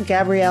Talbert,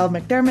 Gabrielle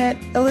McDermott,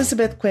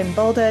 Elizabeth Quinn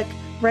Bolduc,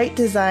 Right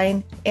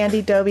Design,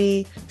 Andy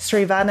Doby,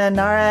 Srivana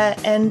Nara,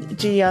 and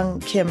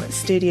Jiyoung Kim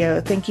Studio.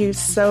 Thank you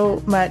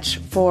so much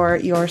for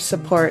your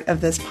support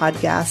of this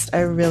podcast. I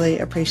really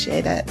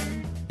appreciate it.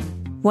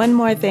 One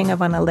more thing I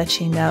want to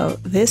let you know.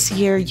 This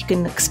year, you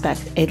can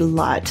expect a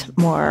lot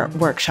more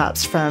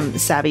workshops from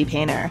Savvy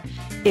Painter.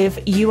 If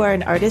you are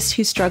an artist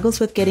who struggles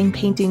with getting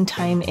painting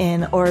time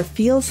in or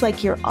feels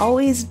like you're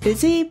always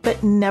busy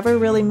but never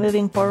really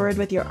moving forward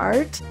with your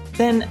art,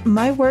 then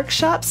my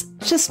workshops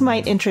just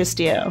might interest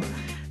you.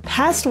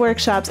 Past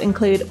workshops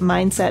include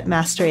Mindset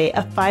Mastery,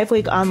 a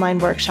 5-week online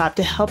workshop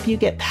to help you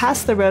get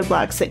past the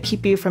roadblocks that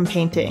keep you from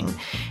painting.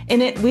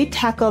 In it, we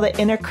tackle the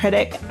inner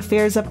critic,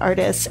 fears of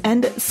artists,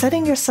 and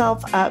setting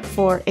yourself up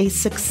for a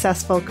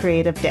successful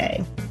creative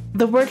day.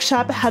 The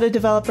workshop, How to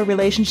Develop a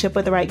Relationship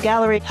with the Right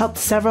Gallery, helped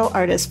several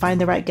artists find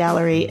the right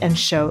gallery and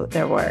show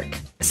their work.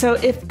 So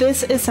if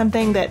this is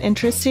something that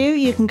interests you,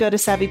 you can go to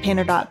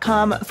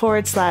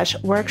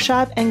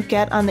savvypainter.com/workshop and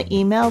get on the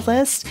email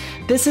list.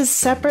 This is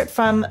separate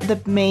from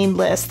the main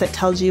list that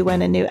tells you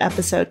when a new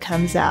episode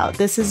comes out.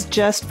 This is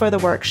just for the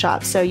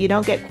workshop, so you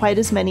don't get quite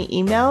as many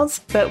emails,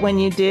 but when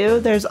you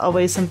do, there's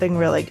always something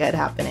really good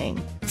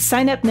happening.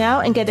 Sign up now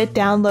and get a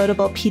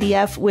downloadable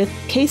PDF with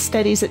case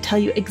studies that tell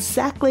you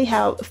exactly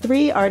how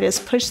 3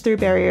 artists pushed through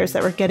barriers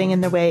that were getting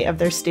in the way of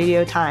their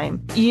studio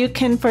time. You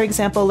can, for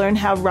example, learn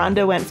how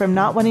Rhonda went from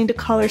not wanting to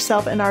call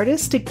herself an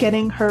artist to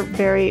getting her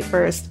very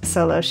first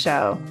solo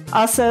show.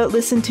 Also,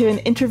 listen to an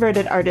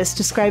introverted artist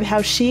describe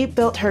how she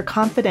built her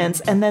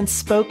confidence and then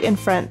spoke in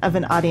front of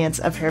an audience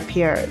of her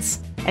peers.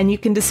 And you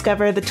can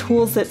discover the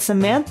tools that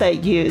Samantha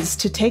used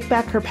to take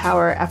back her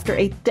power after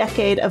a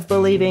decade of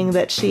believing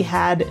that she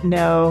had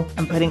no,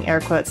 I'm putting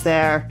air quotes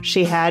there,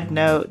 she had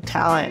no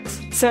talent.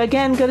 So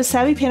again, go to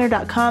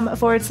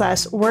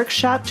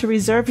savvypainter.com/workshop to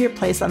reserve your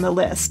place on the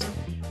list.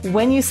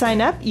 When you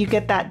sign up, you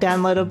get that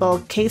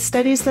downloadable case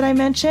studies that I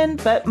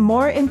mentioned, but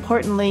more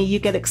importantly, you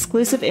get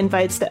exclusive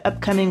invites to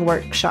upcoming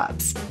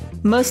workshops.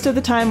 Most of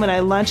the time when I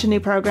launch a new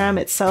program,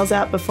 it sells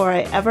out before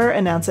I ever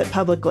announce it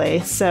publicly.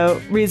 So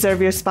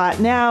reserve your spot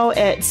now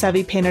at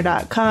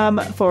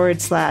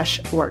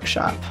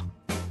savvypainter.com/workshop.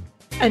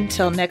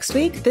 Until next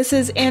week, this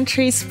is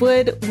Antrice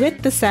Wood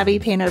with the Savvy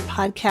Painter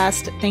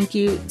Podcast. Thank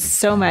you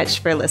so much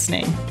for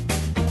listening.